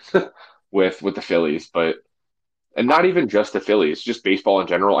every year with the Phillies, and not even just the Phillies, just baseball in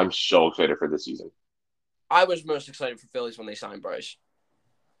general. I'm so excited for this season. I was most excited for Phillies when they signed Bryce.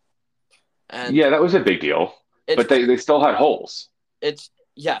 And yeah, that was a big deal. But they still had holes. It's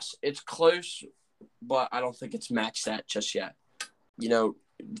close, but I don't think it's matched that just yet.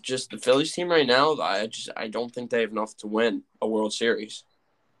 Just the Phillies team right now, I don't think they have enough to win a World Series.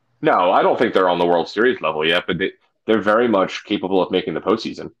 No, I don't think they're on the World Series level yet, but they're very much capable of making the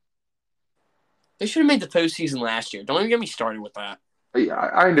postseason. They should have made the postseason last year. Don't even get me started with that. Yeah,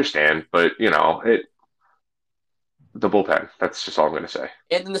 I understand, but the bullpen. That's just all I'm going to say.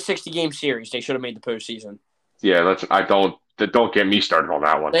 And in the 60-game series, they should have made the postseason. Yeah, don't get me started on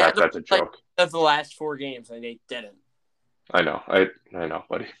that one. That's a joke. Of the last 4 games, and they didn't. I know,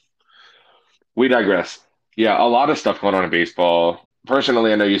 buddy. We digress. Yeah, a lot of stuff going on in baseball.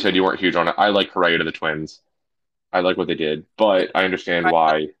 Personally, I know you said you weren't huge on it. I like Correa to the Twins. I like what they did, but I understand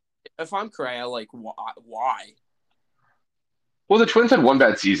why. If I'm Correa, like, why? Well, the Twins had one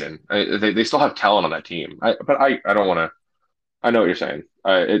bad season. They still have talent on that team. But I don't want to. I know what you're saying.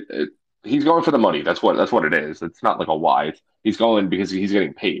 He's going for the money. That's what it is. It's not like a why. He's going because he's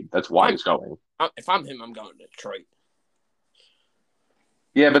getting paid. That's why he's going. If I'm him, I'm going to Detroit.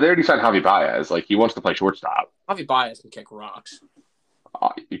 Yeah, but they already signed Javi Baez. Like, he wants to play shortstop. Javi Baez can kick rocks.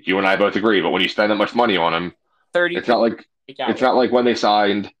 You and I both agree, but when you spend that much money on him, 30 it's not people like take out. it's not like when they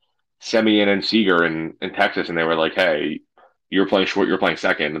signed Semien and Seager in Texas, and they were like, "Hey, you're playing short, you're playing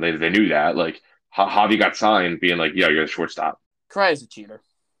second," and they knew that. Like Javi got signed, being like, "Yeah, you're the shortstop." Cry is a cheater.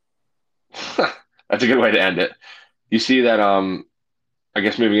 That's a good way to end it. You see that? I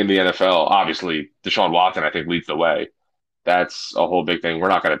guess moving into the NFL, obviously Deshaun Watson, I think, leads the way. That's a whole big thing. We're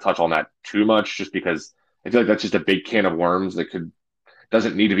not going to touch on that too much, just because I feel like that's just a big can of worms that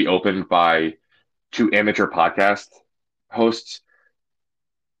doesn't need to be opened by two amateur podcast hosts.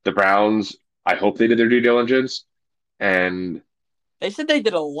 The Browns, I hope they did their due diligence, and They said they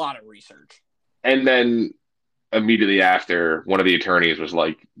did a lot of research. then immediately after, one of the attorneys was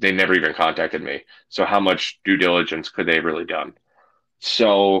like, they never even contacted me. So how much due diligence could they have really done?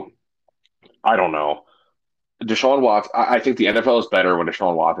 So I don't know. Deshaun Watson, I think the NFL is better when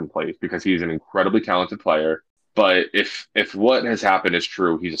Deshaun Watson plays because he's an incredibly talented player. But if what has happened is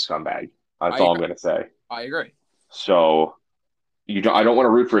true, he's a scumbag. That's all I'm going to say. I agree. So I don't want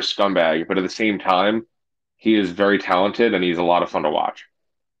to root for a scumbag, but at the same time, he is very talented and he's a lot of fun to watch.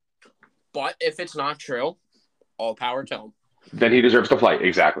 But if it's not true, all power to him. Then he deserves to play.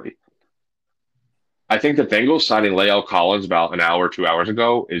 Exactly. I think the Bengals signing Lael Collins about an hour, 2 hours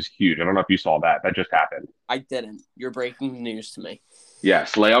ago is huge. I don't know if you saw that. That just happened. I didn't. You're breaking news to me.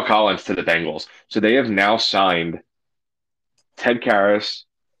 Yes, Lael Collins to the Bengals. So they have now signed Ted Karras,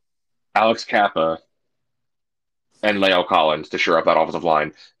 Alex Kappa, and Lael Collins to shore up that offensive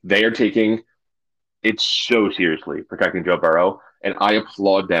line. They are taking it so seriously, protecting Joe Burrow, and I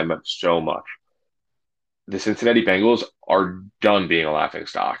applaud them so much. The Cincinnati Bengals are done being a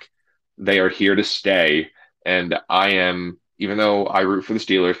laughingstock. They are here to stay, and I am, even though I root for the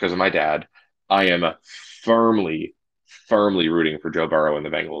Steelers because of my dad, I am firmly, firmly rooting for Joe Burrow and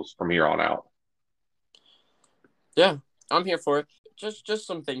the Bengals from here on out. Yeah, I'm here for it. Just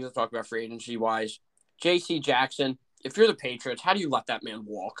some things to talk about free agency wise. J.C. Jackson, if you're the Patriots, how do you let that man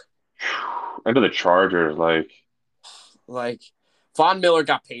walk? And to the Chargers, Like, Von Miller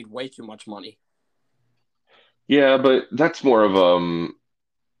got paid way too much money. yeah, but that's more of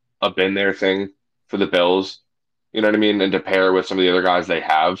a been there thing for the Bills. You know what I mean? And to pair with some of the other guys they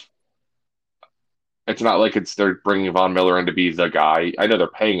have, it's not like they're bringing Von Miller in to be the guy. I know they're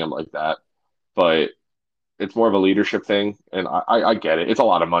paying him like that, but it's more of a leadership thing. And I get it. It's a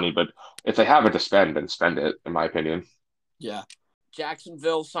lot of money, but if they have it to spend, then spend it, in my opinion. Yeah.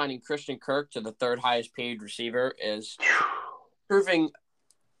 Jacksonville signing Christian Kirk to the third highest paid receiver is proving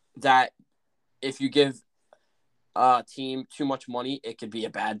that if you give a team too much money, it could be a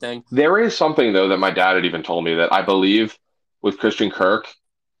bad thing. There is something, though, that my dad had even told me that I believe with Christian Kirk,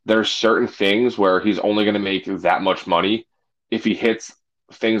 there's certain things where he's only going to make that much money if he hits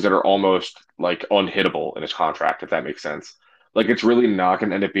things that are almost like unhittable in his contract, if that makes sense. Like it's really not going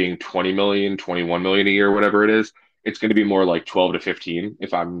to end up being 20 million, 21 million a year, whatever it is. It's going to be more like 12 to 15,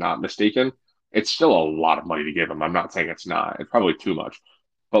 if I'm not mistaken. It's still a lot of money to give him. I'm not saying it's not. It's probably too much.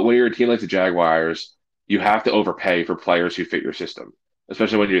 But when you're a team like the Jaguars, you have to overpay for players who fit your system,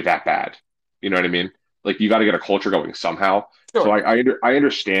 especially when you're that bad. You know what I mean? Like you got to get a culture going somehow. Sure. So I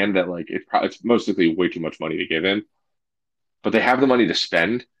understand that like it's mostly way too much money to give him, but they have the money to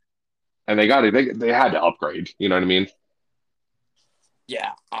spend, and they had to upgrade. You know what I mean?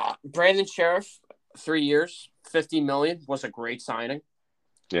 Yeah. Brandon Sheriff, 3 years, $50 million was a great signing.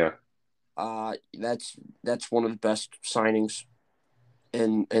 Yeah. That's one of the best signings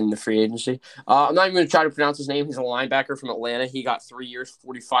in the free agency. I'm not even going to try to pronounce his name. He's a linebacker from Atlanta. He got 3 years,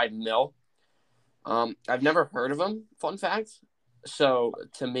 45 mil. I've never heard of him. Fun fact. So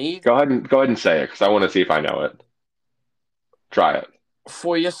to me, Go ahead and say it because I want to see if I know it. Try it.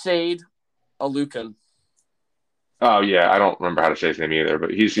 Foyesade Alukan. Oh yeah, I don't remember how to say his name either,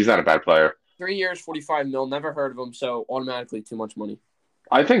 but he's not a bad player. 3 years, 45 mil. Never heard of him. So automatically too much money.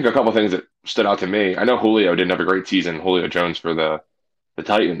 I think a couple things that stood out to me. I know Julio didn't have a great season, Julio Jones for the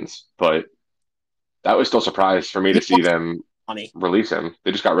Titans, but that was still a surprise for me to see them release him.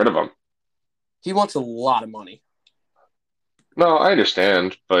 They just got rid of him. He wants a lot of money. No, I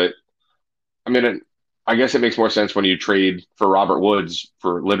understand, but I mean, I guess it makes more sense when you trade for Robert Woods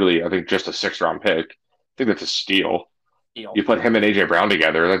for literally, I think, just a 6th-round pick. I think that's a steal. You put him and AJ Brown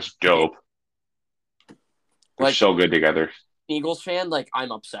together, that's dope. They're so good together. Eagles fan, like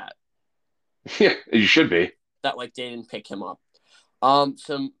I'm upset. Yeah, you should be. That like they didn't pick him up.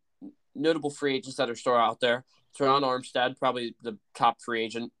 Some notable free agents that are still out there. Teron Armstead, probably the top free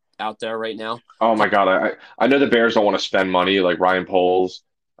agent out there right now. Oh my God, I know the Bears don't want to spend money like Ryan Poles.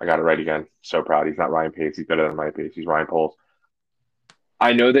 I got it right again. So proud. He's not Ryan Pace. He's better than Ryan Pace. He's Ryan Poles.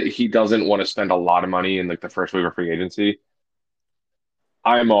 I know that he doesn't want to spend a lot of money in like the first wave of free agency.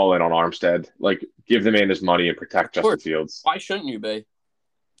 I'm all in on Armstead. Like, give the man his money and Of protect Justin course. Fields. Why shouldn't you be?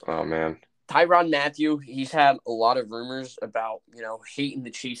 Oh man, Tyrann Mathieu, he's had a lot of rumors about, hating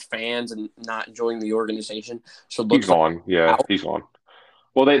the Chiefs fans and not enjoying the organization. So it he's looks like gone. Yeah, out. he's gone.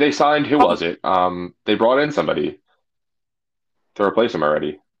 Well, they signed. Who Oh, was it? They brought in somebody to replace him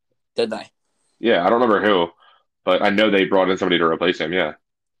already. did they? Yeah, I don't remember who, but I know they brought in somebody to replace him. Yeah.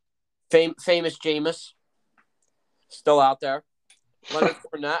 Famous Jameis, still out there. Leonard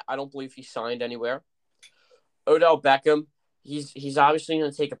Fournette, I don't believe he signed anywhere. Odell Beckham, he's obviously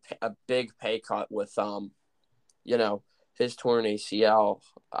going to take a big pay cut with his torn ACL.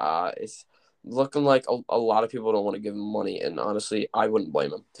 It's looking like a lot of people don't want to give him money, and honestly, I wouldn't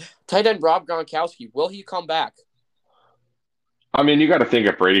blame him. Tight end Rob Gronkowski, will he come back? I mean, you got to think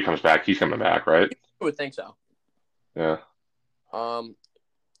if Brady comes back, he's coming back, right? I would think so. Yeah.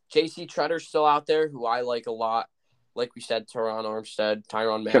 J.C. Tretter's still out there, who I like a lot. Like we said, Teron Armstead,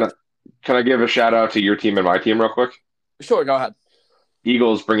 Tyron Can I Matthews. can I give a shout out to your team and my team real quick? Sure, go ahead.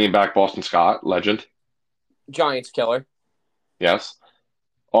 Eagles bringing back Boston Scott, legend. Giants killer. Yes.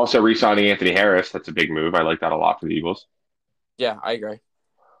 Also re-signing Anthony Harris. That's a big move. I like that a lot for the Eagles. Yeah, I agree.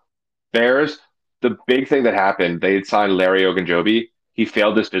 Bears, the big thing that happened, they had signed Larry Ogunjobi. He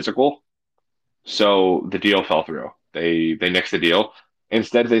failed his physical, so the deal fell through. They nixed the deal.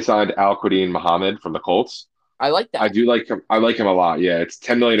 Instead, they signed Al Quadin Muhammad from the Colts. I like I that. do like him. I like him a lot. Yeah, it's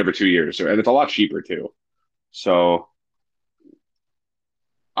 10 million over 2 years, and it's a lot cheaper too. So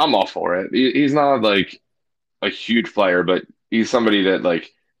I'm all for it. He's not like a huge player, but he's somebody that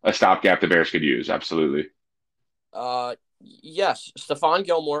like a stopgap the Bears could use. Absolutely. Yes, Stephon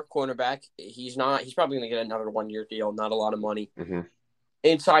Gilmore, cornerback. He's probably going to get another 1 year deal. Not a lot of money. hmm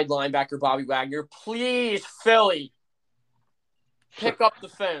Inside linebacker Bobby Wagner. Please, Philly, pick up the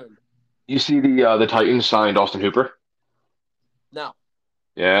phone. You see the Titans signed Austin Hooper. No,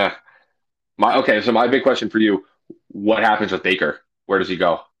 Yeah. So my big question for you: what happens with Baker? Where does he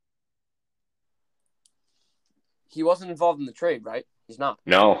go? he wasn't involved in the trade, right? He's not.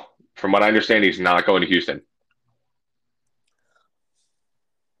 No, from what I understand, he's not going to Houston.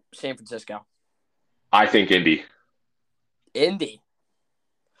 San Francisco. I think Indy. Indy.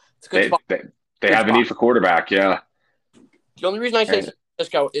 It's a good They spot. they, they Good have a spot. need for quarterback. Yeah. The only reason I say And San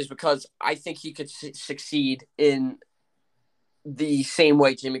Francisco is because I think he could succeed in the same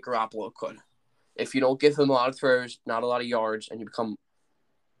way Jimmy Garoppolo could. If you don't give him a lot of throws, not a lot of yards, and you become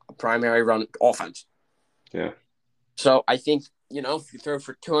a primary run offense. yeah. So I think, if you throw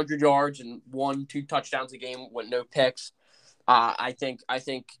for 200 yards and 1-2 touchdowns a game with no picks, I think,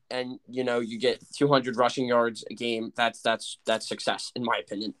 and you get 200 rushing yards a game. That's success in my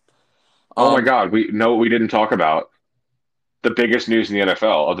opinion. Oh my God, we didn't talk about the biggest news in the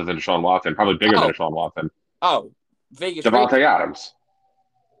NFL other than Deshaun Watson, probably bigger than Oh, Deshaun Watson. Vegas Raiders. Devontae Adams.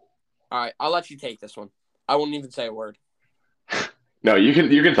 All right, I'll let you take this one. I won't even say a word. No, you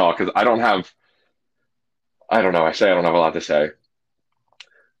can talk because I don't know. I don't have a lot to say.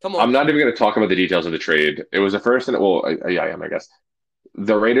 Come I'm on. not even going to talk about the details of the trade. It was a first and well, yeah, I am, I guess.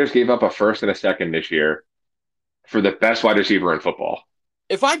 The Raiders gave up a first and a second this year for the best wide receiver in football.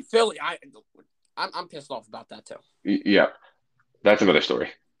 If I'm Philly, I'm pissed off about that too. Yeah, that's another story.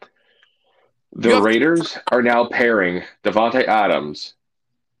 You The have Raiders are now pairing Devontae Adams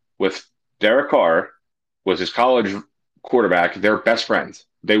with Derek Carr, was his college quarterback. They're best friends.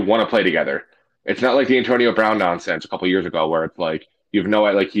 They want to play together. It's not like the Antonio Brown nonsense a couple years ago where it's like you have no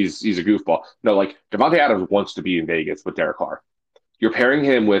like he's a goofball. No, like Devontae Adams wants to be in Vegas with Derek Carr. You're pairing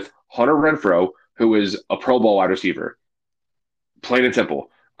him with Hunter Renfrow, who is a Pro Bowl wide receiver. Plain and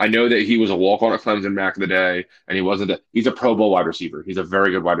simple. I know that he was a walk on at Clemson back in the day, and he's a Pro Bowl wide receiver. He's a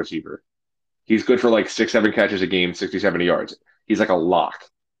very good wide receiver. He's good for like 6, 7 catches a game, 60, 70 yards. He's like a lock.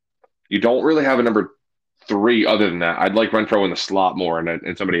 You don't really have a number three other than that. I'd like Renfro in the slot more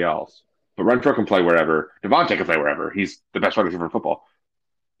and somebody else. But Renfro can play wherever. Devontae can play wherever. He's the best wide receiver in football.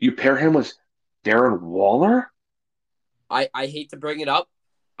 You pair him with Darren Waller? I hate to bring it up.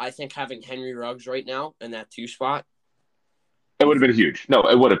 I think having Henry Ruggs right now in that 2 spot. It would have been huge. No,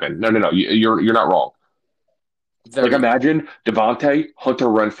 it would have been. No. You're not wrong. Like imagine Devontae, Hunter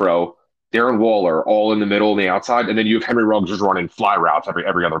Renfro, Darren Waller all in the middle and the outside, and then you have Henry Ruggs just running fly routes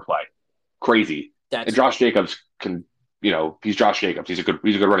every other play. Crazy. And Josh Jacobs can, he's Josh Jacobs. He's a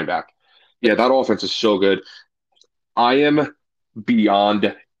good running back. Yeah, that offense is so good. I am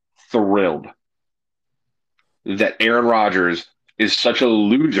beyond thrilled that Aaron Rodgers is such a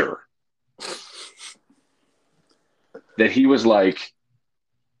loser that he was like,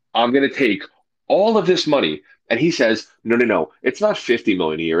 I'm going to take all of this money. And he says, no, it's not 50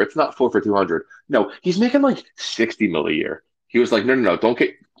 million a year. It's not 4 for 200. No, he's making like 60 million a year. He was like, no,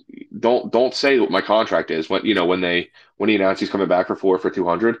 don't say what my contract is. When he announced he's coming back for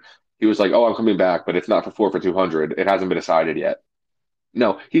 200, he was like, oh, I'm coming back, but it's not for 200. It hasn't been decided yet.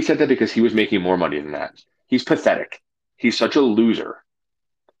 No, he said that because he was making more money than that. He's pathetic. He's such a loser.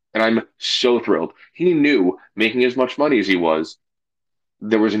 And I'm so thrilled. He knew making as much money as he was,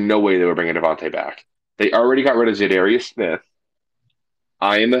 there was no way they were bringing Devontae back. They already got rid of Zadarius Smith.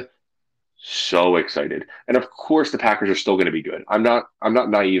 I'm so excited. And of course the Packers are still going to be good. I'm not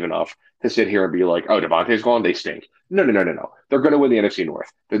naive enough to sit here and be like, oh, Devontae's gone, they stink. No. They're going to win the NFC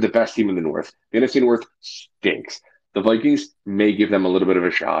North. They're the best team in the North. The NFC North stinks. The Vikings may give them a little bit of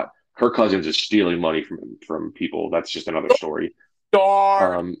a shot. Kirk Cousins is stealing money from people. That's just another story.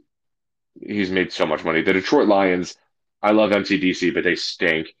 Darn. He's made so much money. The Detroit Lions, I love MCDC, but they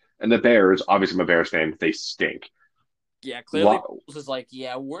stink. And the Bears, obviously I'm a Bears fan, they stink. Yeah, clearly Bills is like,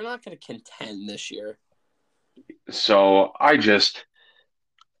 yeah, we're not going to contend this year. So the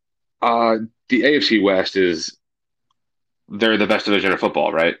AFC West they're the best division of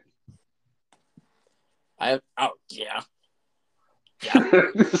football, right? Yeah.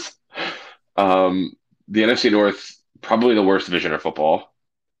 The NFC North, probably the worst division of football.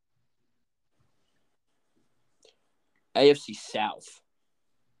 AFC South.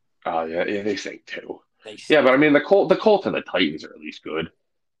 Oh, yeah, they stink too. They stink. Yeah, but I mean, the Colts and the Titans are at least good.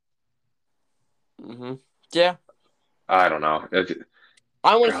 Mm-hmm. Yeah. I don't know.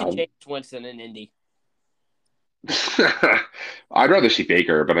 I want to see James Winston in Indy. I'd rather see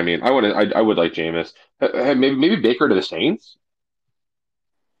Baker, but I mean, I would like Jameis. Maybe Baker to the Saints.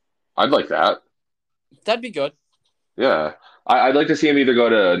 I'd like that. That'd be good. Yeah, I'd like to see him either go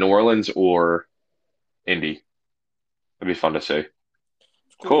to New Orleans or Indy. That'd be fun to see.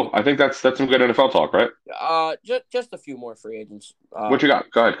 Cool. I think that's some good NFL talk, right? Just a few more free agents. What you got?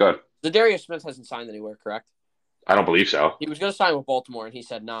 Go ahead. Zadarius Smith hasn't signed anywhere, correct? I don't believe so. He was going to sign with Baltimore, and he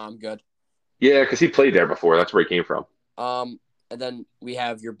said, "Nah, I'm good." Yeah, because he played there before. That's where he came from. And then we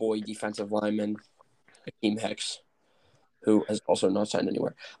have your boy defensive lineman, Akeem Hicks, who has also not signed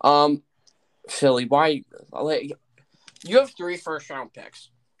anywhere. Philly, why? You have 3 first-round picks,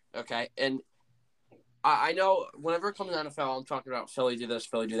 okay? And I know whenever it comes to NFL, I'm talking about Philly do this,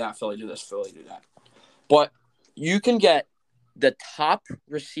 Philly do that, Philly do this, Philly do that. But you can get the top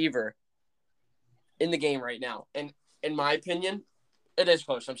receiver in the game right now. And in my opinion, it is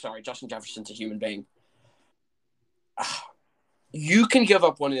close. I'm sorry. Justin Jefferson's a human being. You can give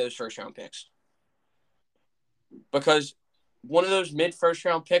up one of those first-round picks. Because one of those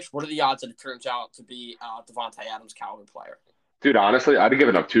mid-first-round picks, what are the odds that it turns out to be Devontae Adams' caliber player? Dude, honestly, I'd have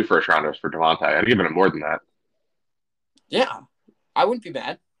given up 2 first-rounders for Devontae. I'd have given him more than that. Yeah. I wouldn't be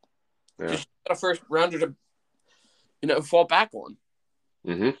mad. Yeah. Just a first-rounder to, fall back on.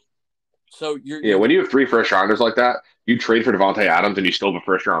 Mm-hmm. So when you have 3 first-rounders like that, you trade for Devontae Adams and you still have a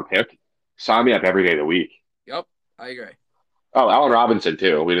first-round pick, sign me up every day of the week. Yep, I agree. Oh, Allen Robinson,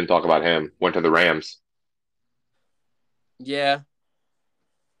 too. We didn't talk about him. Went to the Rams. Yeah.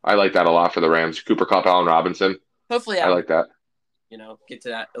 I like that a lot for the Rams. Cooper Kupp, Allen Robinson. Hopefully, I like that. Get to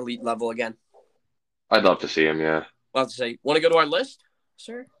that elite level again. I'd love to see him, yeah. I'll have to say, want to go to our list,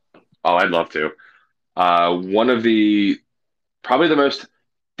 sir? Oh, I'd love to. Probably the most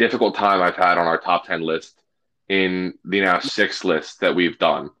difficult time I've had on our top 10 list in the now 6 lists that we've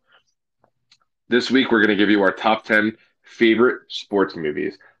done. This week, we're going to give you our top 10 favorite sports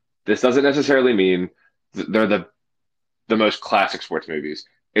movies. This doesn't necessarily mean they're the most classic sports movies.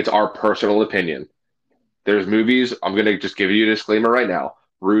 It's our personal opinion. There's movies, I'm going to just give you a disclaimer right now.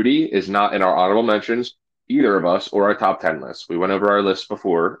 Rudy is not in our honorable mentions, either of us, or our top 10 list. We went over our list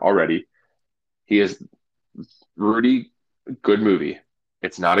before already. Rudy, good movie.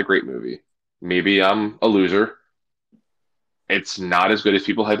 It's not a great movie. Maybe I'm a loser. It's not as good as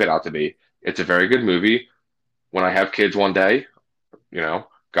people hype it out to be. It's a very good movie. When I have kids one day,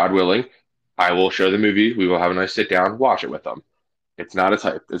 God willing, I will show the movie. We will have a nice sit down, watch it with them. It's not as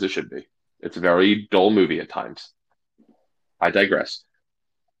hyped as it should be. It's a very dull movie at times. I digress.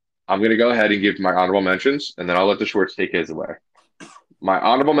 I'm going to go ahead and give my honorable mentions, and then I'll let the Schwartz take his away. My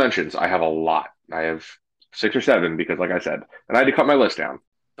honorable mentions, I have a lot. I have 6 or 7 because, like I said, and I had to cut my list down.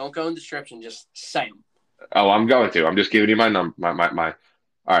 Don't go in description. Just say them. Oh, I'm going to. I'm just giving you my number. My.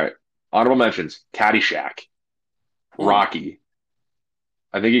 All right. Honorable mentions: Caddyshack, Rocky.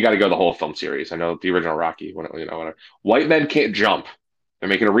 I think you got to go the whole film series. I know the original Rocky. Whatever. White Men Can't Jump. They're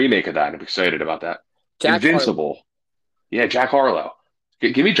making a remake of that. I'm excited about that. Jack Invincible. Harlow. Yeah, Jack Harlow.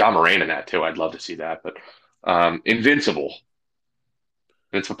 Give me John Moran in that too. I'd love to see that. But Invincible.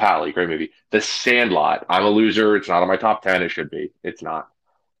 Vince Papale, great movie. The Sandlot. I'm a loser. It's not on my top 10. It should be. It's not.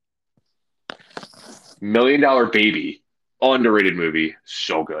 $1 Million Baby. Underrated movie,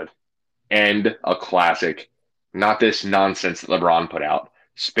 so good. And a classic, not this nonsense that LeBron put out.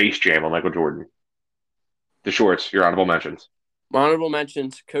 Space Jam on Michael Jordan. The shorts, your honorable mentions. My honorable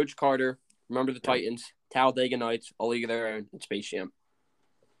mentions: Coach Carter, Remember the Titans, Talladega Nights, A League of Their Own, and Space Jam.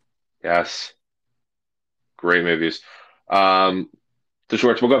 Yes, great movies. Um, the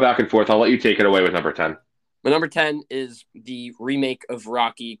shorts, we'll go back and forth. I'll let you take it away with number 10. My number 10 is the remake of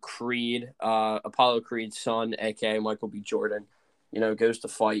Rocky. Creed, Apollo Creed's son, aka Michael B. Jordan, goes to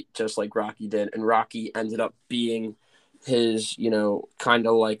fight just like Rocky did, and Rocky ended up being his, kind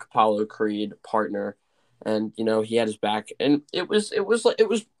of like Apollo Creed partner, and he had his back, and it was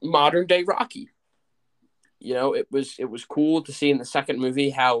modern day Rocky. It was cool to see in the second movie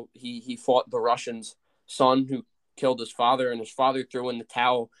how he fought the Russian's son who killed his father, and his father threw in the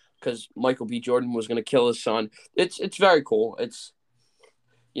towel because Michael B. Jordan was going to kill his son. It's very cool. It's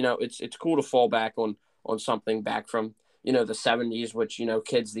cool to fall back on something back from the 70s, which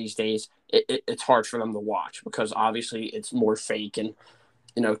kids these days it's hard for them to watch because obviously it's more fake, and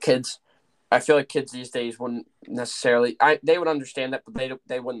kids. I feel like kids these days wouldn't necessarily. They would understand that, but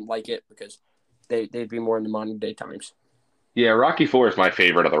they wouldn't like it because they'd be more in the modern day times. Yeah, Rocky 4 is my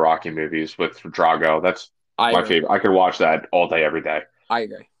favorite of the Rocky movies with Drago. That's I my agree. favorite. I could watch that all day, every day. I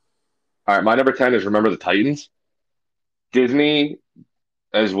agree. All right, my number 10 is Remember the Titans. Disney,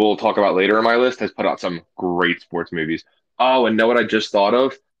 as we'll talk about later in my list, has put out some great sports movies. Oh, and know what I just thought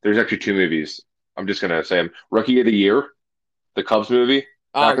of? There's actually two movies. I'm just going to say them. Rookie of the Year, the Cubs movie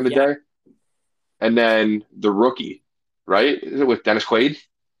back Oh in the yeah, day. And then The Rookie, right? Is it with Dennis Quaid,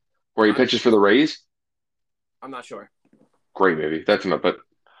 where he pitches for the Rays? I'm not sure. Great movie. That's enough. But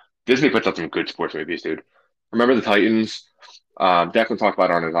Disney puts out some good sports movies, dude. Remember the Titans. Declan talked about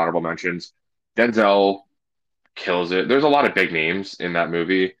on his honorable mentions. Denzel kills it. There's a lot of big names in that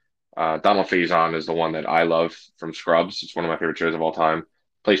movie. Donald Faison is the one that I love from Scrubs. It's one of my favorite shows of all time.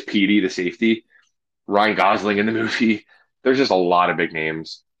 Plays Petey, the safety. Ryan Gosling in the movie. There's just a lot of big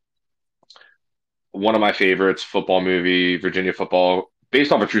names. One of my favorites, football movie, Virginia football,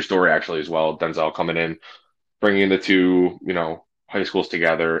 based off a true story actually as well. Denzel coming in, bringing the two, high schools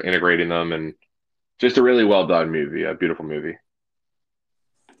together, integrating them, and just a really well done movie, a beautiful movie.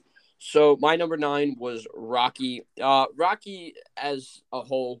 So my number 9 was Rocky. Rocky as a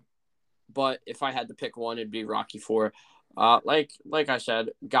whole, but if I had to pick one, it'd be Rocky 4. Like I said,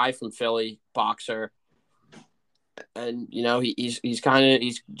 guy from Philly, boxer, and he's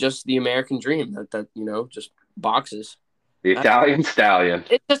just the American dream that just boxes. The Italian Stallion.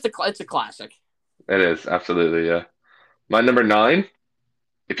 It's a classic. It is, absolutely, yeah. My number 9,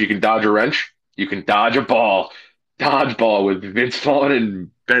 if you can dodge a wrench, you can dodge a ball. Dodgeball with Vince Vaughn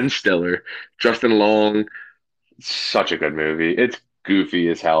and Ben Stiller. Justin Long. Such a good movie. It's goofy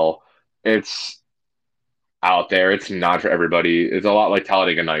as hell. It's out there. It's not for everybody. It's a lot like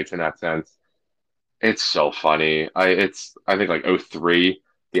Talladega Nights in that sense. It's so funny. I think like '03,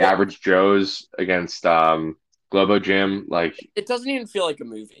 the Average Joes against Globo Gym. Like It doesn't even feel like a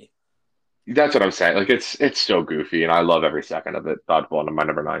movie. that's what I'm saying. Like it's so goofy, and I love every second of it. Dodgeball, my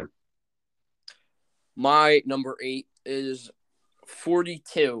number 9. My number 8 is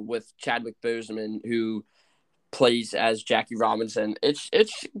 42 with Chadwick Boseman, who plays as Jackie Robinson. It's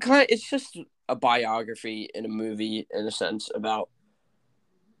just a biography in a movie in a sense about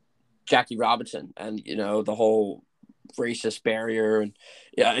Jackie Robinson and the whole racist barrier, and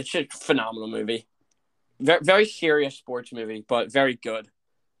yeah, it's a phenomenal movie. Very, very serious sports movie, but very good.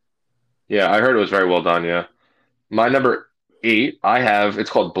 Yeah, I heard it was very well done. Yeah, my number 8, it's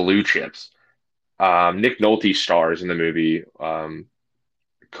called Blue Chips. Nick Nolte stars in the movie.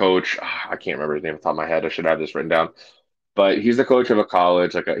 Coach, I can't remember his name off the top of my head. I should have this written down. But he's the coach of a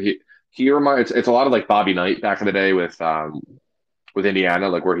college. He reminds it's a lot of like Bobby Knight back in the day with Indiana,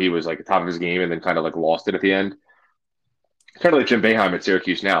 like where he was like at the top of his game and then kind of like lost it at the end. Kind of like Jim Boeheim at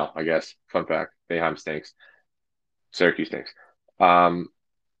Syracuse now, I guess. Fun fact: Boeheim stinks. Syracuse stinks. Um,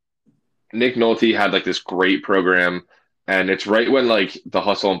 Nick Nolte had like this great program, and it's right when like the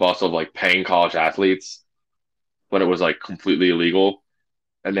hustle and bustle of like paying college athletes when it was like completely illegal,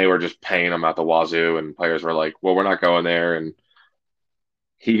 and they were just paying them out the wazoo, and players were like, "Well, we're not going there." And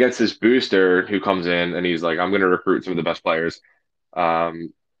he gets this booster who comes in, and he's like, "I'm going to recruit some of the best players."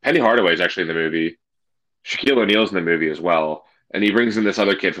 Penny Hardaway is actually in the movie. Shaquille O'Neal's in the movie as well, and he brings in this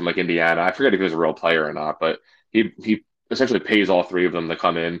other kid from like Indiana. I forget if he was a real player or not, but he essentially pays all three of them to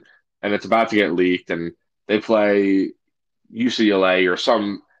come in, and it's about to get leaked, and they play UCLA or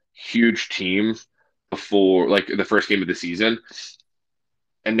some huge team before like the first game of the season,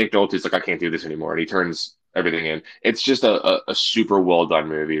 and Nick Nolte's like, I can't do this anymore, and he turns everything in. It's just a super well done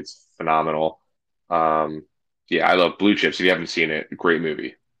movie. It's phenomenal. Yeah, I love Blue Chips. If you haven't seen it, great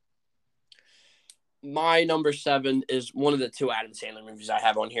movie. My number 7 is one of the two Adam Sandler movies I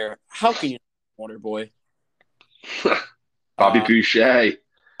have on here. How can you Waterboy? Bobby Uh, Boucher.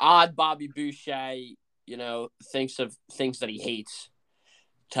 Odd Bobby Boucher, thinks of things that he hates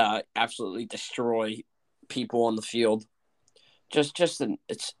to absolutely destroy people on the field.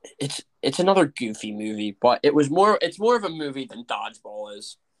 It's another goofy movie, but it's more of a movie than Dodgeball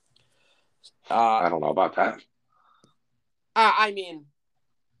is. Uh, I don't know about that. I mean,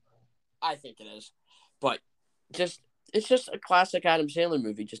 I think it is, but it's just a classic Adam Sandler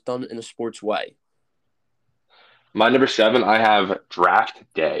movie, just done in a sports way. My number 7, I have Draft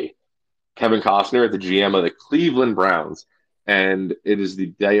Day. Kevin Costner, the GM of the Cleveland Browns, and it is the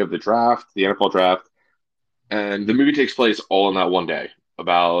day of the draft, the NFL draft, and the movie takes place all in that one day.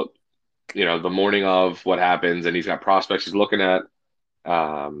 About the morning of what happens, and he's got prospects he's looking at.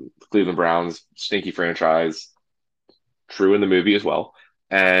 The Cleveland Browns, stinky franchise, true in the movie as well,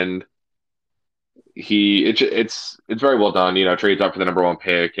 and it's very well done. Trades up for the number one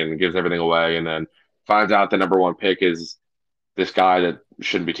pick and gives everything away, and then finds out the number one pick is this guy that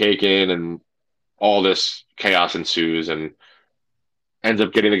shouldn't be taken, and all this chaos ensues, and ends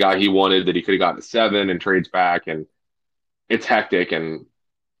up getting the guy he wanted that he could have gotten at 7, and trades back, and it's hectic and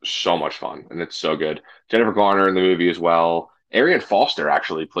so much fun, and it's so good. Jennifer Garner in the movie as well. Arian Foster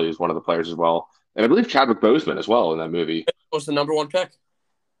actually plays one of the players as well, and I believe Chadwick Boseman as well in that movie. What's the number one pick?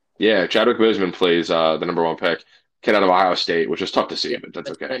 Yeah, Chadwick Boseman plays the number one pick, kid out of Ohio State, which is tough to see, Yeah, but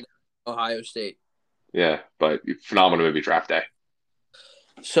that's okay. Ohio State. Yeah, but phenomenal movie, Draft Day.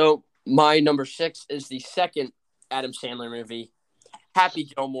 So my number 6 is the second Adam Sandler movie, Happy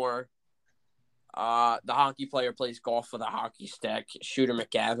Gilmore. The hockey player plays golf with a hockey stick. Shooter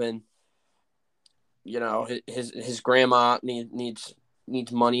McGavin. His grandma needs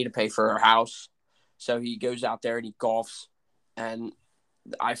money to pay for her house, so he goes out there and he golfs, and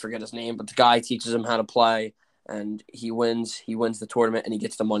I forget his name, but the guy teaches him how to play, and he wins. He wins the tournament, and he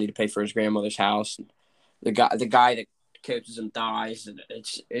gets the money to pay for his grandmother's house. The guy that coaches him dies, and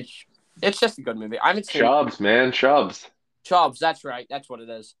it's just a good movie. I haven't seen Chubbs, man, Chubbs. Chubbs. That's right. That's what it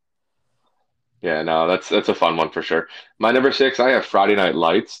is. Yeah, no, that's a fun one for sure. My number 6, I have Friday Night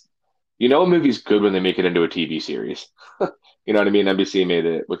Lights. A movie's good when they make it into a TV series. You know what I mean? NBC made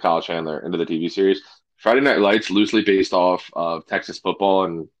it with Kyle Chandler into the TV series. Friday Night Lights, loosely based off of Texas football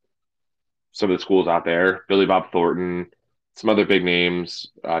and some of the schools out there. Billy Bob Thornton, some other big names.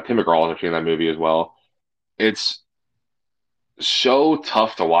 Tim McGraw is actually in that movie as well. It's so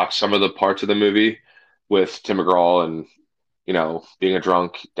tough to watch some of the parts of the movie with Tim McGraw and being a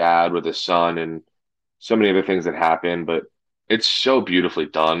drunk dad with his son and so many other things that happen, but it's so beautifully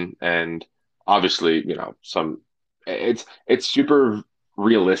done. And obviously, it's super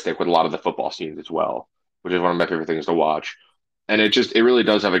realistic with a lot of the football scenes as well, which is one of my favorite things to watch. And it really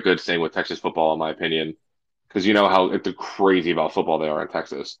does have a good thing with Texas football, in my opinion, because you know how crazy about football they are in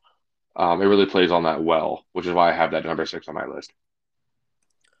Texas. It really plays on that well, which is why I have that number 6 on my list.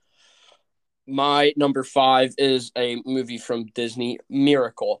 My number 5 is a movie from Disney,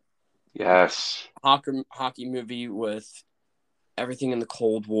 Miracle. Yes. Hockey movie with everything in the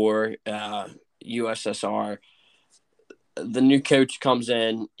Cold War, USSR. The new coach comes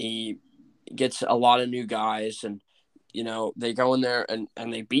in. He gets a lot of new guys, and they go in there and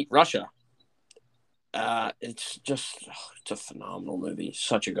they beat Russia. It's a phenomenal movie.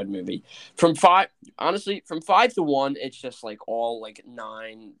 Such a good movie. From 5 to 1, it's just like all like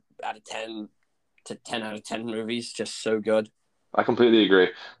 9 out of 10 to 10 out of 10 movies. Just so good. I completely agree.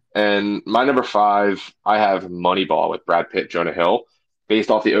 And my number 5, I have Moneyball with Brad Pitt, Jonah Hill,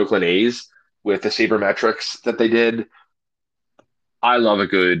 based off the Oakland A's with the sabermetrics that they did. I love a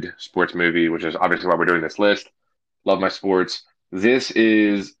good sports movie, which is obviously why we're doing this list. Love my sports. This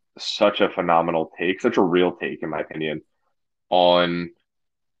is such a phenomenal take, such a real take, in my opinion, on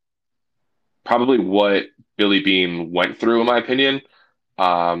probably what Billy Beane went through, in my opinion.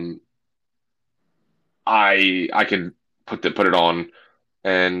 Um, I can put it on,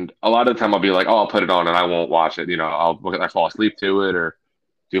 and a lot of the time I'll be like, oh, I'll put it on, and I won't watch it. I fall asleep to it or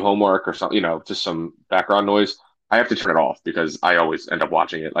do homework or something. Just some background noise. I have to turn it off because I always end up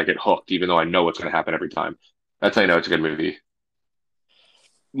watching it. I get hooked, even though I know what's going to happen every time. That's how I know it's a good movie.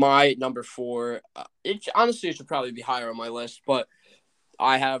 My number 4, it honestly should probably be higher on my list, but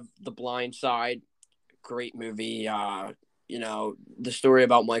I have The Blind Side. Great movie. The story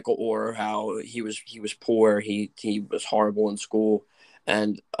about Michael Orr, how he was poor, he was horrible in school,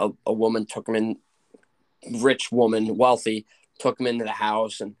 and a woman took him in, rich woman, wealthy, took him into the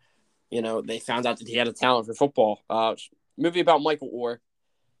house, and they found out that he had a talent for football. Movie about Michael Orr.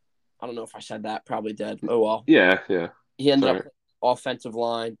 I don't know if I said that. Probably did. Oh well. Yeah, yeah. He ended Sorry. up offensive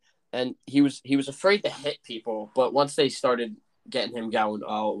line, and he was afraid to hit people. But once they started getting him going,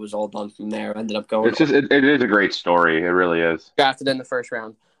 it was all done from there. Ended up going It is a great story. It really is. drafted in the first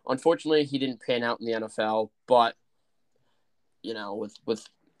round. Unfortunately, he didn't pan out in the NFL, but with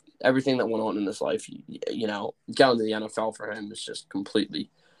everything that went on in his life, going to the NFL for him is just completely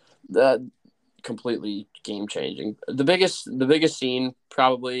game changing. The biggest scene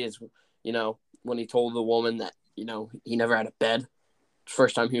probably is when he told the woman that he never had a bed.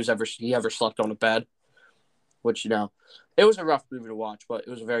 First time he ever slept on a bed, which it was a rough movie to watch, but it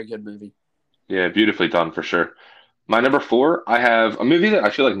was a very good movie. Yeah, beautifully done for sure. My number four, I have a movie that I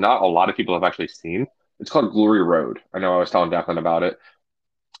feel like not a lot of people have actually seen. It's called Glory Road. I know I was telling Declan about it.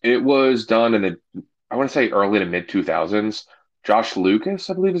 It was done in I want to say early to mid 2000s. Josh Lucas,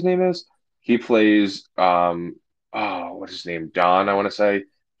 I believe his name is. He plays, what's his name? Don, I want to say,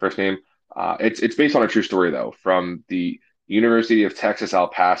 first name. It's based on a true story though, from the University of Texas, El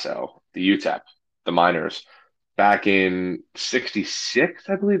Paso, the UTEP, the miners, back in '66,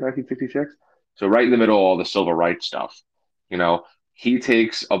 I believe, 1966. So right in the middle of all the civil rights stuff. You know, he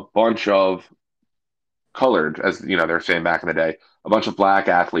takes a bunch of colored, as they're saying back in the day, a bunch of black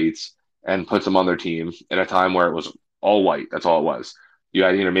athletes and puts them on their team in a time where it was all white. That's all it was. You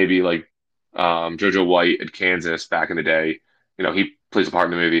had, maybe like JoJo White at Kansas back in the day. He plays a part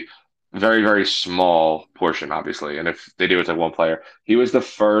in the movie. Very, very small portion, obviously. And if they do, it's like one player. He was the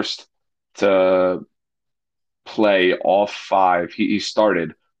first to play all five. He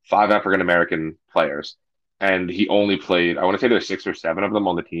started five African American players, and he only played, I want to say there's six or seven of them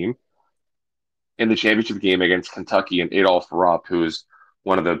on the team in the championship game against Kentucky and Adolph Rupp, who is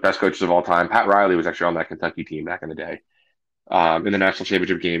one of the best coaches of all time. Pat Riley was actually on that Kentucky team back in the day. In the national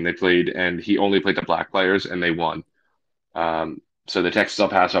championship game they played, and he only played the black players, and they won. So the Texas El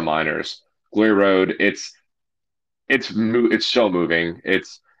Paso Miners, Glory Road. It's so moving.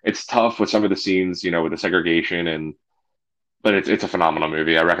 It's tough with some of the scenes, with the segregation, but it's a phenomenal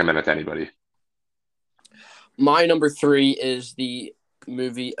movie. I recommend it to anybody. My number three is the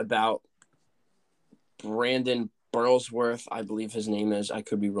movie about Brandon Burlsworth, I believe his name is. I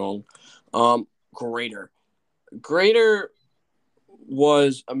could be wrong. Greater. Greater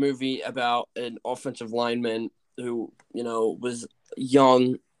was a movie about an offensive lineman who, was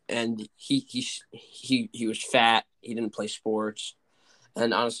young, and he was fat. He didn't play sports,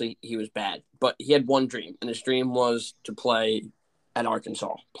 and honestly, he was bad. But he had one dream, and his dream was to play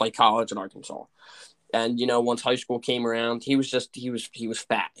college at Arkansas. And once high school came around, he was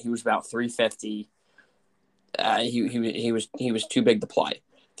fat. He was about 350. He was too big to play.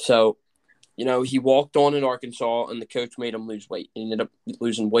 So, he walked on in Arkansas, and the coach made him lose weight. He ended up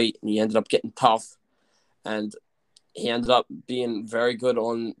losing weight, and he ended up getting tough, and he ended up being very good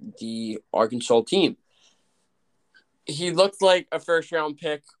on the Arkansas team. He looked like a first-round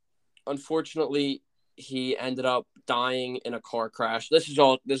pick. Unfortunately, he ended up dying in a car crash. This is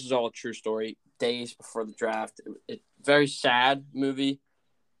all a true story. Days before the draft, very sad movie,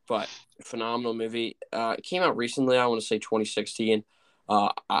 but phenomenal movie. It came out recently. I want to say 2016.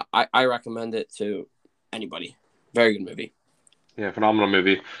 I recommend it to anybody. Very good movie. Yeah, phenomenal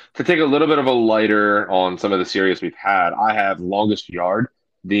movie. To take a little bit of a lighter on some of the series we've had, I have Longest Yard,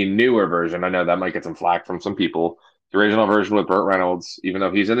 the newer version. I know that might get some flack from some people. The original version with Burt Reynolds, even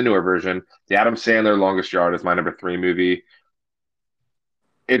though he's in the newer version. The Adam Sandler Longest Yard is my number three movie.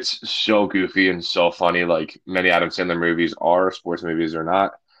 It's so goofy and so funny, like many Adam Sandler movies are. Sports movies are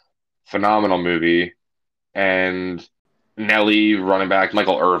not. Phenomenal movie. And Nelly, running back,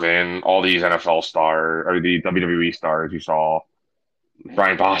 Michael Irvin, all these NFL stars, or the WWE stars you saw.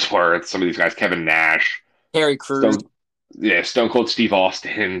 Brian Bosworth, some of these guys, Kevin Nash, Terry Crews, Stone Cold Steve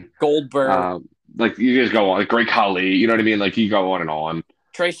Austin, Goldberg, like you just go on, like Greg Khali, you know what I mean? Like you go on and on.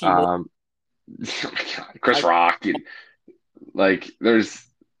 Tracy, Oh my God, Chris Rock, like there's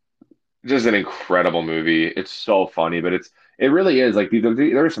just an incredible movie. It's so funny, but it really is like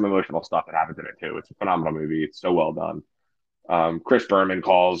there's some emotional stuff that happens in it too. It's a phenomenal movie. It's so well done. Chris Berman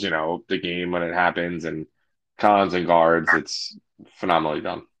calls, the game when it happens, and cons and guards. It's phenomenally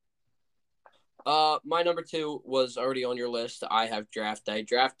done. My number two was already on your list. I have Draft Day.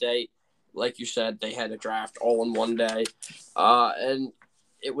 Draft Day, like you said, they had a draft all in one day. And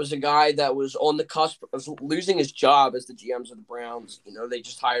it was a guy that was on the cusp of losing his job as the GMs of the Browns. They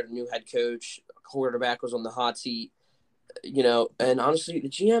just hired a new head coach. Quarterback was on the hot seat. And honestly, the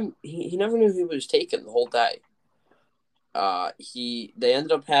GM, he never knew who was taken the whole day. They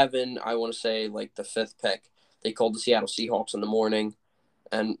ended up having, I want to say, like the fifth pick. They called the Seattle Seahawks in the morning,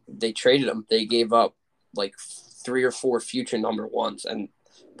 and they traded him. They gave up like 3 or 4 future number ones, and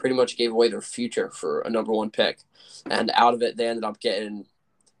pretty much gave away their future for a number one pick. And out of it, they ended up getting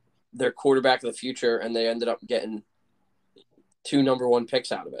their quarterback of the future, and they ended up getting 2 number one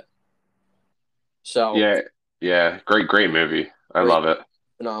picks out of it. So yeah, great movie. I love it.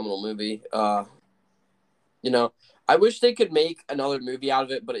 Phenomenal movie. I wish they could make another movie out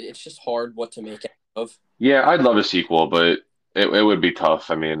of it, but it's just hard what to make out of. Yeah, I'd love a sequel, but it would be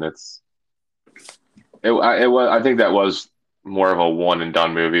tough. I mean, I think that was more of a one and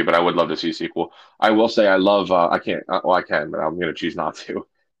done movie, but I would love to see a sequel. I will say I love I can't well I can, but I'm gonna choose not to.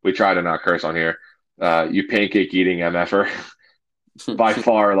 We try to not curse on here. You pancake eating MFer. By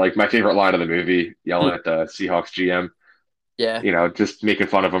far, like my favorite line of the movie, yelling at the Seahawks GM. Yeah. Just making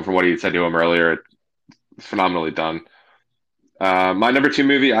fun of him for what he said to him earlier. It's phenomenally done. My number 2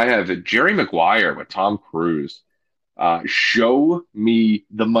 movie, I have Jerry Maguire with Tom Cruise. Show me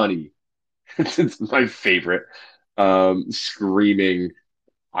the money. It's my favorite. Screaming,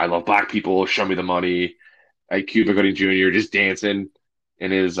 I love black people, show me the money. Cuba Gooding Jr. just dancing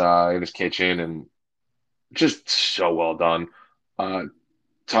in his kitchen, and just so well done.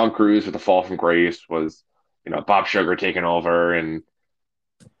 Tom Cruise with The Fall from Grace was, Bob Sugar taking over, and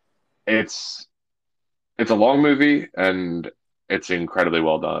it's a long movie and it's incredibly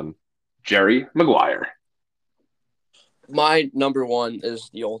well done. Jerry Maguire. My number 1 is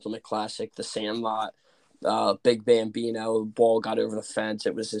the ultimate classic, The Sandlot. Big Bambino ball got over the fence.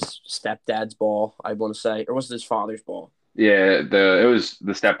 It was his stepdad's ball, I want to say, or was it his father's ball? Yeah, it was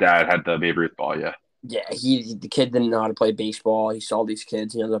the stepdad had the Babe Ruth ball. Yeah. Yeah, the kid didn't know how to play baseball. He saw these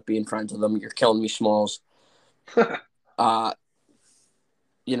kids. He ended up being friends with them. You're killing me, Smalls. Forever.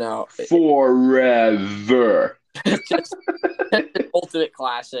 Just the ultimate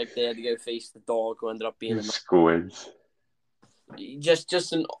classic. They had to go face the dog who ended up being Squids.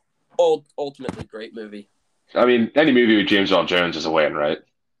 Just an ultimately great movie. I mean, any movie with James Earl Jones is a win, right?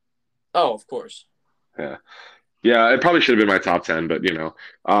 Oh, of course. Yeah. Yeah, it probably should have been my top 10, but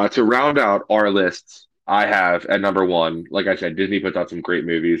to round out our lists, I have at number 1, like I said, Disney puts out some great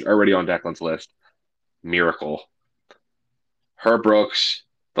movies already on Declan's list. Miracle. Herb Brooks,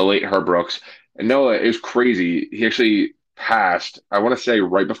 the late Herb Brooks. And Noah, it was crazy. He actually passed, I want to say,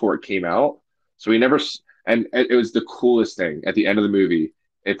 right before it came out. So he never, and it was the coolest thing. At the end of the movie,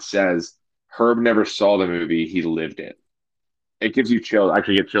 it says, Herb never saw the movie, he lived it. It gives you chills. I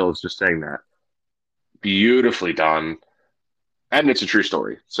actually get chills just saying that. Beautifully done. And it's a true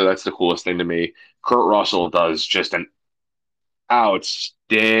story. So that's the coolest thing to me. Kurt Russell does just an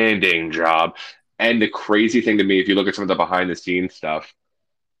outstanding job. And the crazy thing to me, if you look at some of the behind the scenes stuff,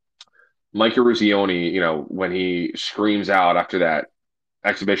 Mike Eruzione, when he screams out after that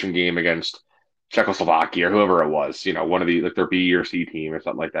exhibition game against Czechoslovakia or whoever it was, one of their B or C team or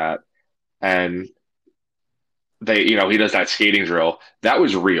something like that. And he does that skating drill. That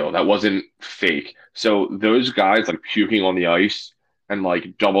was real. That wasn't fake. So those guys like puking on the ice and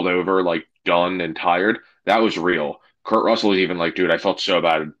like doubled over, like done and tired, that was real. Kurt Russell was even like, dude, I felt so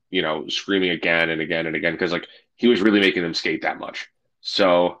bad, screaming again and again and again because like he was really making them skate that much.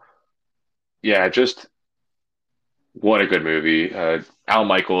 So yeah, just what a good movie. Al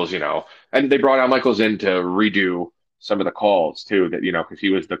Michaels, and they brought Al Michaels in to redo some of the calls too, that, because he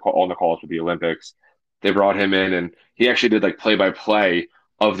was on the calls for the Olympics. They brought him in and he actually did like play by play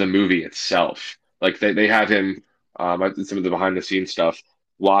of the movie itself. Like they have him, some of the behind the scenes stuff,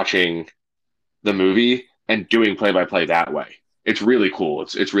 watching the movie and doing play by play that way. It's really cool.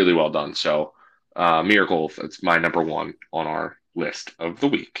 It's really well done. So, Miracle, it's my number 1 on our list of the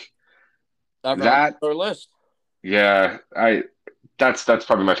week. That our list. Yeah, that's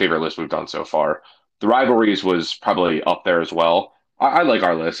probably my favorite list we've done so far. The rivalries was probably up there as well. I like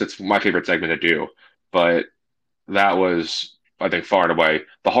our list. It's my favorite segment to do, but that was, I think, far and away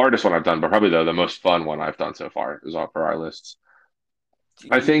the hardest one I've done, but probably the most fun one I've done so far is for our lists.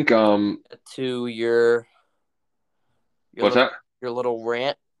 I think to your what's that? Your little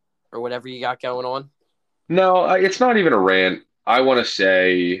rant or whatever you got going on. No, it's not even a rant. I want to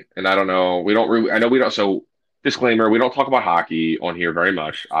say, and I don't know, I know we don't, so disclaimer, we don't talk about hockey on here very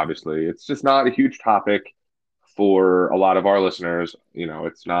much, obviously. It's just not a huge topic for a lot of our listeners.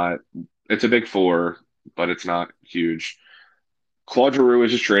 It's a big 4, but it's not huge. Claude Giroux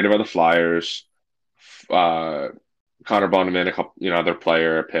is just traded by the Flyers. Connor Bonneman, their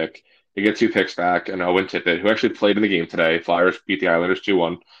player, a pick. They get 2 picks back, and Owen Tippett, who actually played in the game today. Flyers beat the Islanders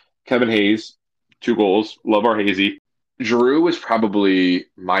 2-1. Kevin Hayes, 2 goals. Love our Hazy. Giroux was probably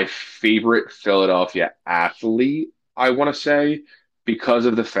my favorite Philadelphia athlete, I want to say, because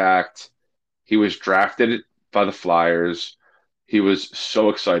of the fact he was drafted by the Flyers. He was so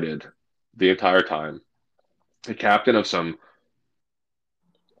excited the entire time. The captain of some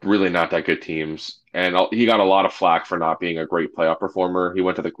really not that good teams. And he got a lot of flack for not being a great playoff performer. He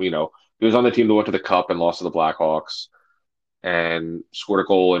went to he was on the team that went to the Cup and lost to the Blackhawks and scored a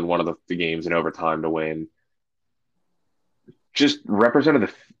goal in one of the games in overtime to win. Just represented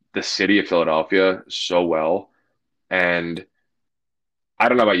the city of Philadelphia so well. And I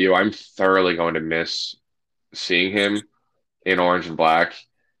don't know about you, I'm thoroughly going to miss seeing him in orange and black.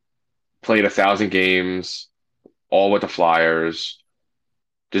 Played 1,000 games, all with the Flyers,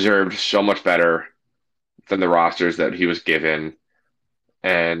 deserved so much better than the rosters that he was given.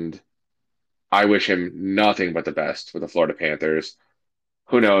 And I wish him nothing but the best with the Florida Panthers.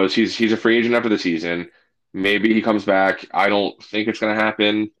 Who knows? He's a free agent after the season. Maybe he comes back. I don't think it's going to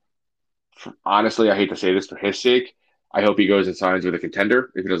happen. Honestly, I hate to say this for his sake. I hope he goes and signs with a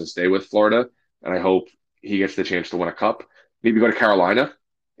contender if he doesn't stay with Florida. And I hope he gets the chance to win a cup. Maybe go to Carolina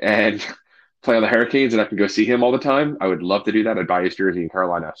and play on the Hurricanes, and I can go see him all the time. I would love to do that. I'd buy his jersey in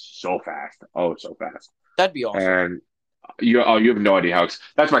Carolina so fast. Oh, so fast. That'd be awesome. And you have no idea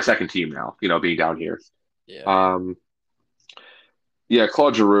that's my second team now, being down here. Yeah. Yeah,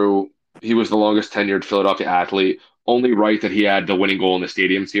 Claude Giroux, he was the longest tenured Philadelphia athlete. Only right that he had the winning goal in the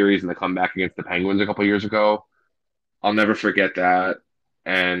Stadium Series and the comeback against the Penguins a couple years ago. I'll never forget that.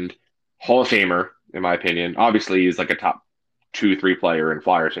 And Hall of Famer, in my opinion. Obviously, he's like a top 2-3 player in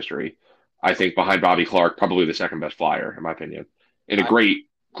Flyers history. I think behind Bobby Clark, probably the second best Flyer, in my opinion. In a great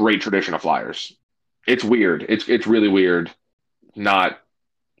tradition of Flyers. It's weird. It's really weird not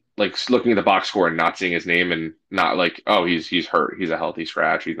like looking at the box score and not seeing his name and not like, oh, he's hurt. He's a healthy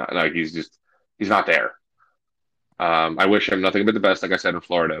scratch. He's not like he's not there. I wish him nothing but the best, like I said, in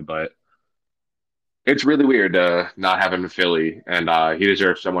Florida, but it's really weird to not have him in Philly, and he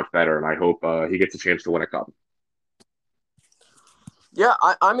deserves so much better, and I hope he gets a chance to win a cup. Yeah,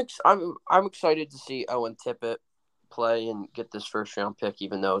 I'm excited to see Owen Tippett play and get this first round pick,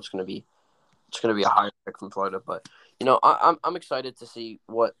 even though it's gonna be a higher pick from Florida. But I'm excited to see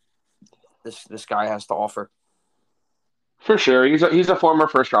what this guy has to offer. For sure, he's a former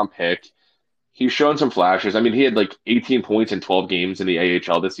first round pick. He's shown some flashes. I mean, he had like 18 points in 12 games in the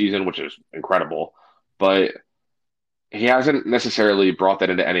AHL this season, which is incredible. But he hasn't necessarily brought that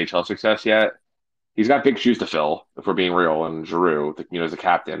into NHL success yet. He's got big shoes to fill, if we're being real, and Giroux, is the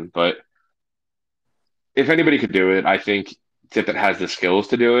captain. But if anybody could do it, I think Tippett has the skills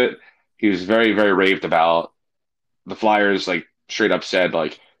to do it. He was very, very raved about. The Flyers, like, straight up said,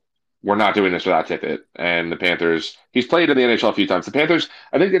 like, we're not doing this without Tippett. And the Panthers, he's played in the NHL a few times. The Panthers,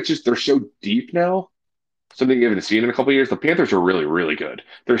 I think it's just they're so deep now. Something you haven't seen in a couple of years. The Panthers are really, really good.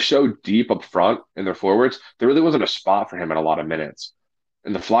 They're so deep up front in their forwards. There really wasn't a spot for him in a lot of minutes.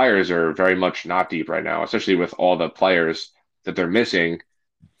 And the Flyers are very much not deep right now, especially with all the players that they're missing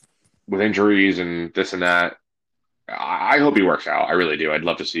with injuries and this and that. I hope he works out. I really do. I'd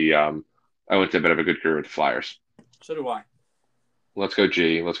love to see Owen Tippett have a good career with the Flyers. So do I. Let's go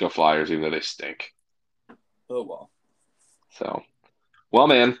G. Let's go Flyers, even though they stink. Oh, well. So, well,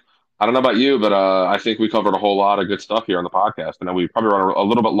 man, I don't know about you, but I think we covered a whole lot of good stuff here on the podcast. I know we probably run a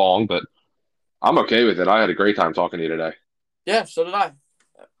little bit long, but I'm okay with it. I had a great time talking to you today. Yeah, so did I.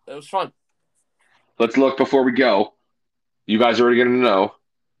 It was fun. Let's look before we go. You guys are already going to know.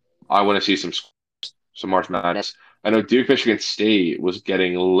 I want to see some March Madness. I know Duke Michigan State was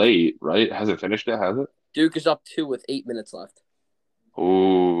getting late, right? Hasn't finished it, has it? Duke is up 2 with 8 minutes left.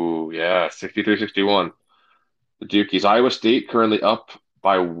 Ooh, yeah, 63-61. The Dukies. Iowa State currently up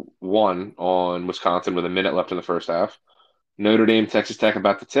by 1 on Wisconsin with a minute left in the first half. Notre Dame, Texas Tech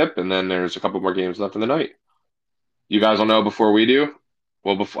about to tip, and then there's a couple more games left in the night. You guys will know before we do.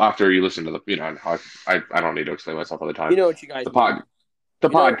 Well, after you listen to I don't need to explain myself all the time. You know what you guys The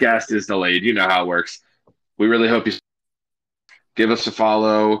podcast is delayed. You know how it works. We really hope you give us a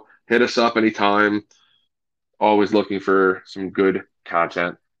follow. Hit us up anytime. Always looking for some good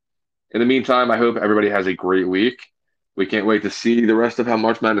content. In the meantime, I hope everybody has a great week. We can't wait to see the rest of how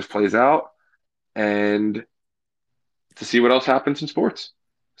March Madness plays out and to see what else happens in sports.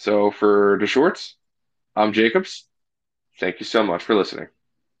 So for DeShorts, I'm Jacobs. Thank you so much for listening.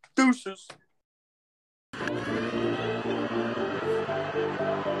 Deuces.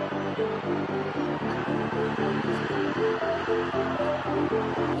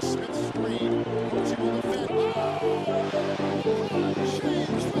 Smith screen. Pushing on the fence.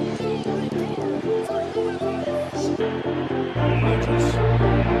 James from the for UNIS. Rogers in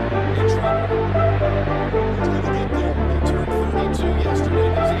trouble. He's going to get there. He turned 32 yesterday.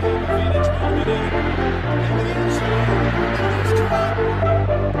 Does he have advantage moment in? In the end zone. And he's caught.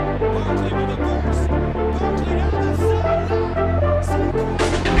 Barkley with a boost. Barkley down the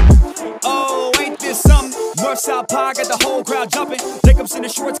sideline. Oh, ain't this something? NorthSouth Pod got the whole crowd jumping. Jacobs Jacobs and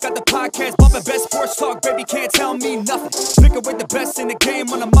DeShorts got the podcast bumping. Best sports talk, baby, can't tell me nothing. Picking with the best in the game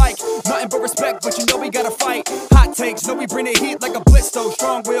on the mic. Nothing but respect, but you know we gotta fight. Hot takes, know we bring the heat like a blitz though.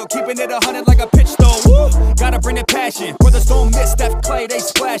 Strong will, keeping it 100 like a pitch though. Woo! Gotta bring the passion. Brothers don't miss Steph Clay, they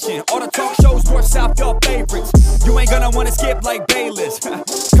splashing. All the talk shows, North South, your favorites. You ain't gonna wanna skip like Bayless.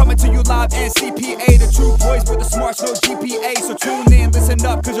 Coming to you live NCAA. The two boys with the smarts, no GPA. So tune in, listen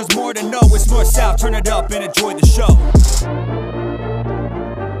up, cause there's more to know. It's North South, turn it up and enjoy the show.